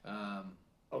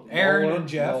 Oh, Aaron Muller, and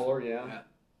Jeff. Muller, yeah. Yeah.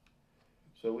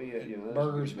 So we, that's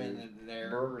Burger's good. been there.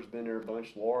 Burger's been there a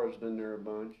bunch. Laura's been there a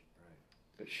bunch.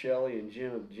 But Shelly and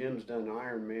Jim's done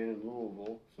Ironman in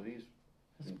Louisville, so he's.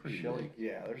 That's pretty Shelly, big.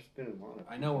 yeah, there's been a lot of.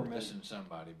 I know we're people. missing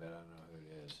somebody, but I don't know who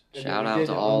it is. And Shout then out we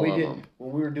to did- all when of we did- them.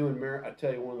 When we were doing I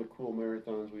tell you, one of the cool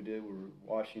marathons we did were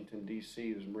Washington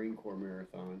D.C. It was Marine Corps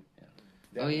marathon.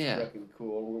 That Oh, was yeah. fucking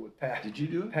cool. We went with Pat. Did you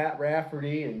do it? Pat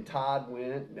Rafferty and Todd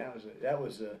went. And that was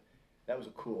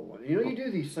a cool one. You know, you do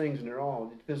these things and they're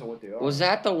all. It depends on what they are. Was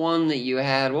that the one that you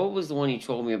had? What was the one you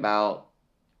told me about?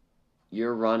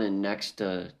 You're running next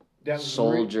to That was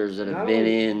soldiers that have not been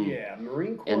only- in, Yeah,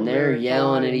 Marine Corps. and they're marathon,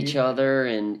 yelling at and each you- other,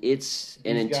 and it's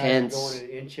an these guys are intense. going an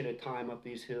inch at a time up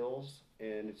these hills,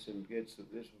 and this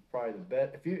is probably the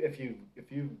best. If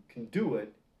you can do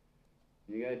it,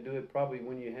 you got to do it probably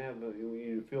when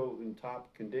you feel in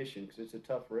top condition, because it's a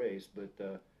tough race. But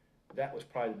that was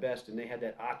probably the best, and they had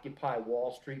that Occupy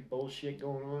Wall Street bullshit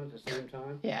going on at the same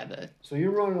time. Yeah, So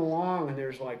you're running along, and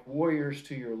there's like warriors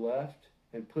to your left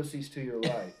and pussies to your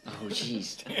right. oh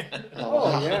jeez.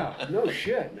 Oh yeah, no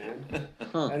shit, man.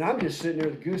 Huh. And I'm just sitting there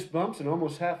with goosebumps and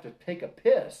almost have to take a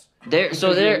piss. So Because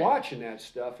you're they're watching that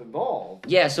stuff involved.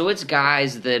 yeah. So it's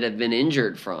guys that have been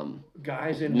injured from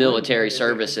Guys in military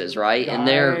services, right? And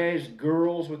they're guys,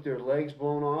 girls with their legs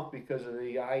blown off because of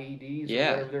the IEDs Yeah.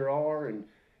 or whatever there are and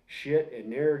shit,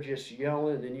 and they're just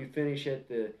yelling. And then you finish at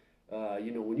the,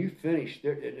 when you finish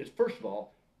there. It's first of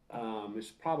all, it's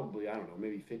probably I don't know,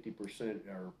 maybe 50%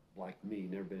 are like me,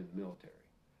 never been in the military.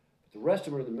 But the rest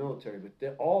of them are in the military.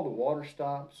 But all the water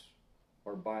stops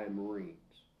are by Marines.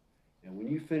 And when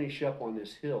you finish up on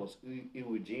this hill, it's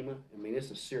Iwo Jima. I mean, it's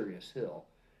a serious hill.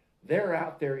 They're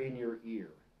out there in your ear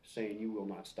saying you will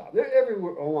not stop. They're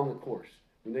everywhere along the course.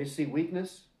 When they see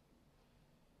weakness,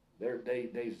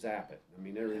 they zap it. I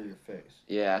mean, they're in your face.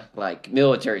 yeah, like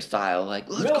military style, like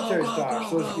let's Military go, style. go,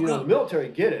 So go, the go. military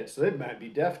get it, so they might be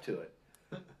deaf to it.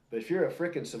 But if you're a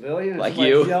freaking civilian, and Like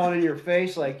somebody's you. yelling in your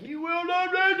face like you will not,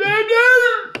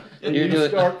 and You're you doing-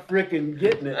 start freaking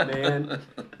getting it, man.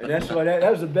 And that's why that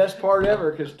was the best part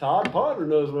ever, because Todd Potter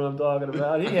knows what I'm talking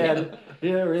about. He had it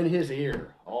here in his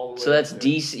ear all the way. So that's up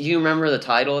there. DC. You remember the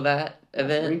title of that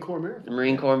event? Marine Corps Marathon. The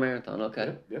Marine Corps Marathon.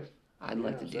 Okay, Yep. I'd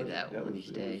like to Yeah, do that one of was-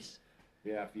 these days.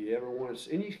 Yeah, if you ever want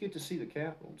to, and you get to see the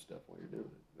Capitol and stuff while you're doing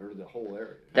it, or the whole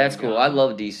area. That's cool. I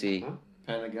love DC. Huh?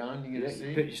 Pentagon, you get to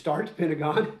see? You start at the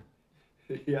Pentagon.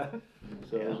 Yeah.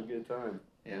 So it Yeah. was a good time.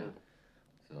 Yeah.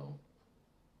 So,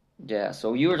 Yeah.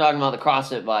 So you were talking about the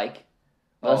CrossFit bike.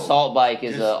 The Oh, assault bike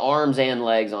is just- arms and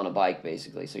legs on a bike,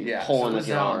 basically. So you're yeah, pulling so with that's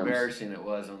your how arms. embarrassing it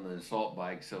was on the assault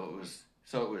bike. So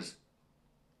it was,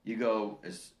 you go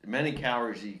as many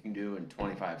calories as you can do in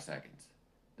 25 seconds.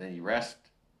 Then you rest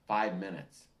 5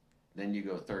 minutes. Then you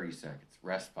go 30 seconds.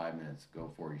 Rest 5 minutes.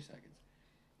 Go 40 seconds.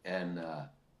 And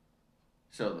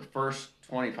so the first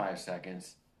 25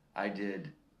 seconds, I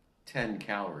did 10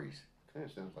 calories. Kind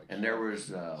of sounds like. And there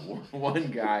was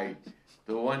one guy,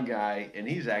 and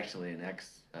he's actually an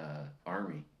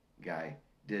ex-Army guy,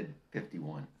 did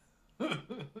 51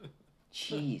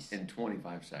 Jeez. in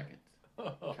 25 seconds.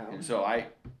 Count. And so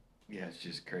it's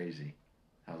just crazy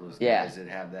how those Yeah. guys that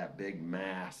have that big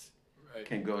mass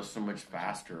can go so much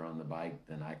faster on the bike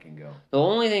than I can go. The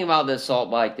only thing about the assault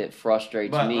bike that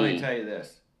frustrates But let me me, tell you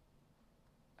this,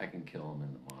 I can kill him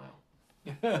in the mile.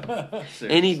 any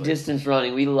Seriously. distance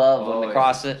running, we love on the yeah.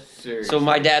 CrossFit. Seriously. So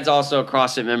my dad's also a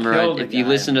CrossFit member. Killed a If you guy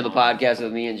listen to in the the mile. podcast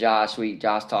with me and Josh,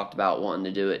 Josh talked about wanting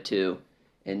to do it too.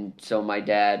 And so my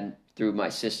dad, through my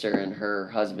sister and her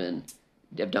husband,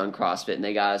 have done CrossFit, and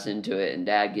they got us into it, and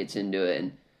Dad gets into it,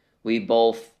 and we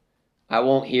both, I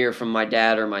won't hear from my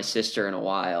dad or my sister in a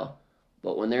while,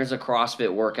 but when there's a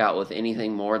CrossFit workout with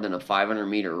anything more than a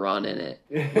 500-meter run in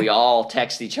it, we all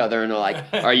text each other and are like,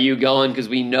 are you going? Because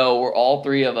we know we're all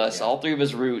three of us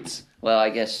roots. Well, I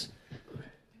guess,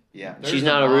 Yeah, She's there's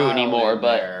not a root mile anymore, in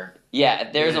but there. yeah,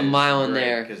 if there's a It is mile in great,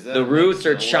 there. 'cause that The roots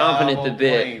are makes a chomping at the level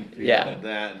bit. playing field, Yeah.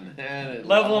 then, and it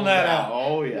Leveling levels that out.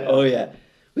 Oh yeah. Oh, yeah.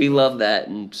 We love that.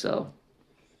 And so,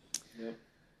 Yep.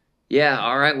 yeah,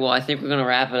 all right. Well, I think we're going to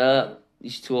wrap it up.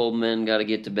 These two old men got to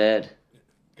get to bed.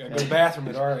 Gotta go to the bathroom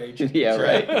at our age. Yeah,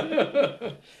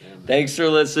 right. Thanks for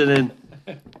listening.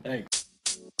 Thanks.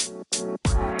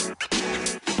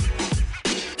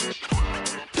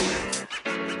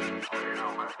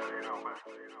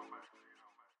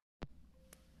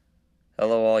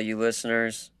 you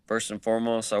listeners. First and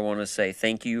foremost, I want to say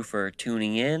thank you for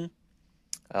tuning in.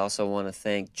 I also want to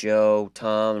thank Joe,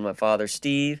 Tom, and my father,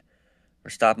 Steve, for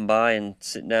stopping by and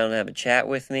sitting down and having a chat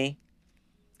with me.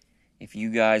 If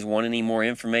you guys want any more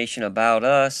information about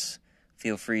us,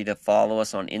 feel free to follow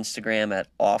us on Instagram at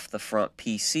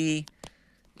OffTheFrontPC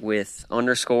with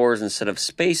underscores instead of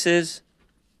spaces.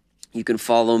 You can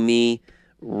follow me,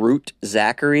 Root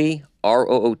Zachary,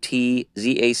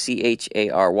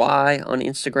 RootZachary on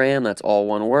Instagram. That's all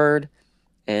one word.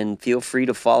 And feel free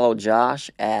to follow Josh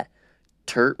at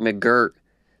Turt McGirt.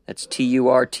 That's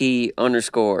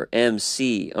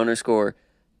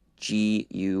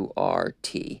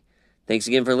TURT_MC_GURT. Thanks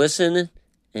again for listening,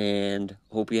 and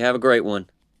hope you have a great one.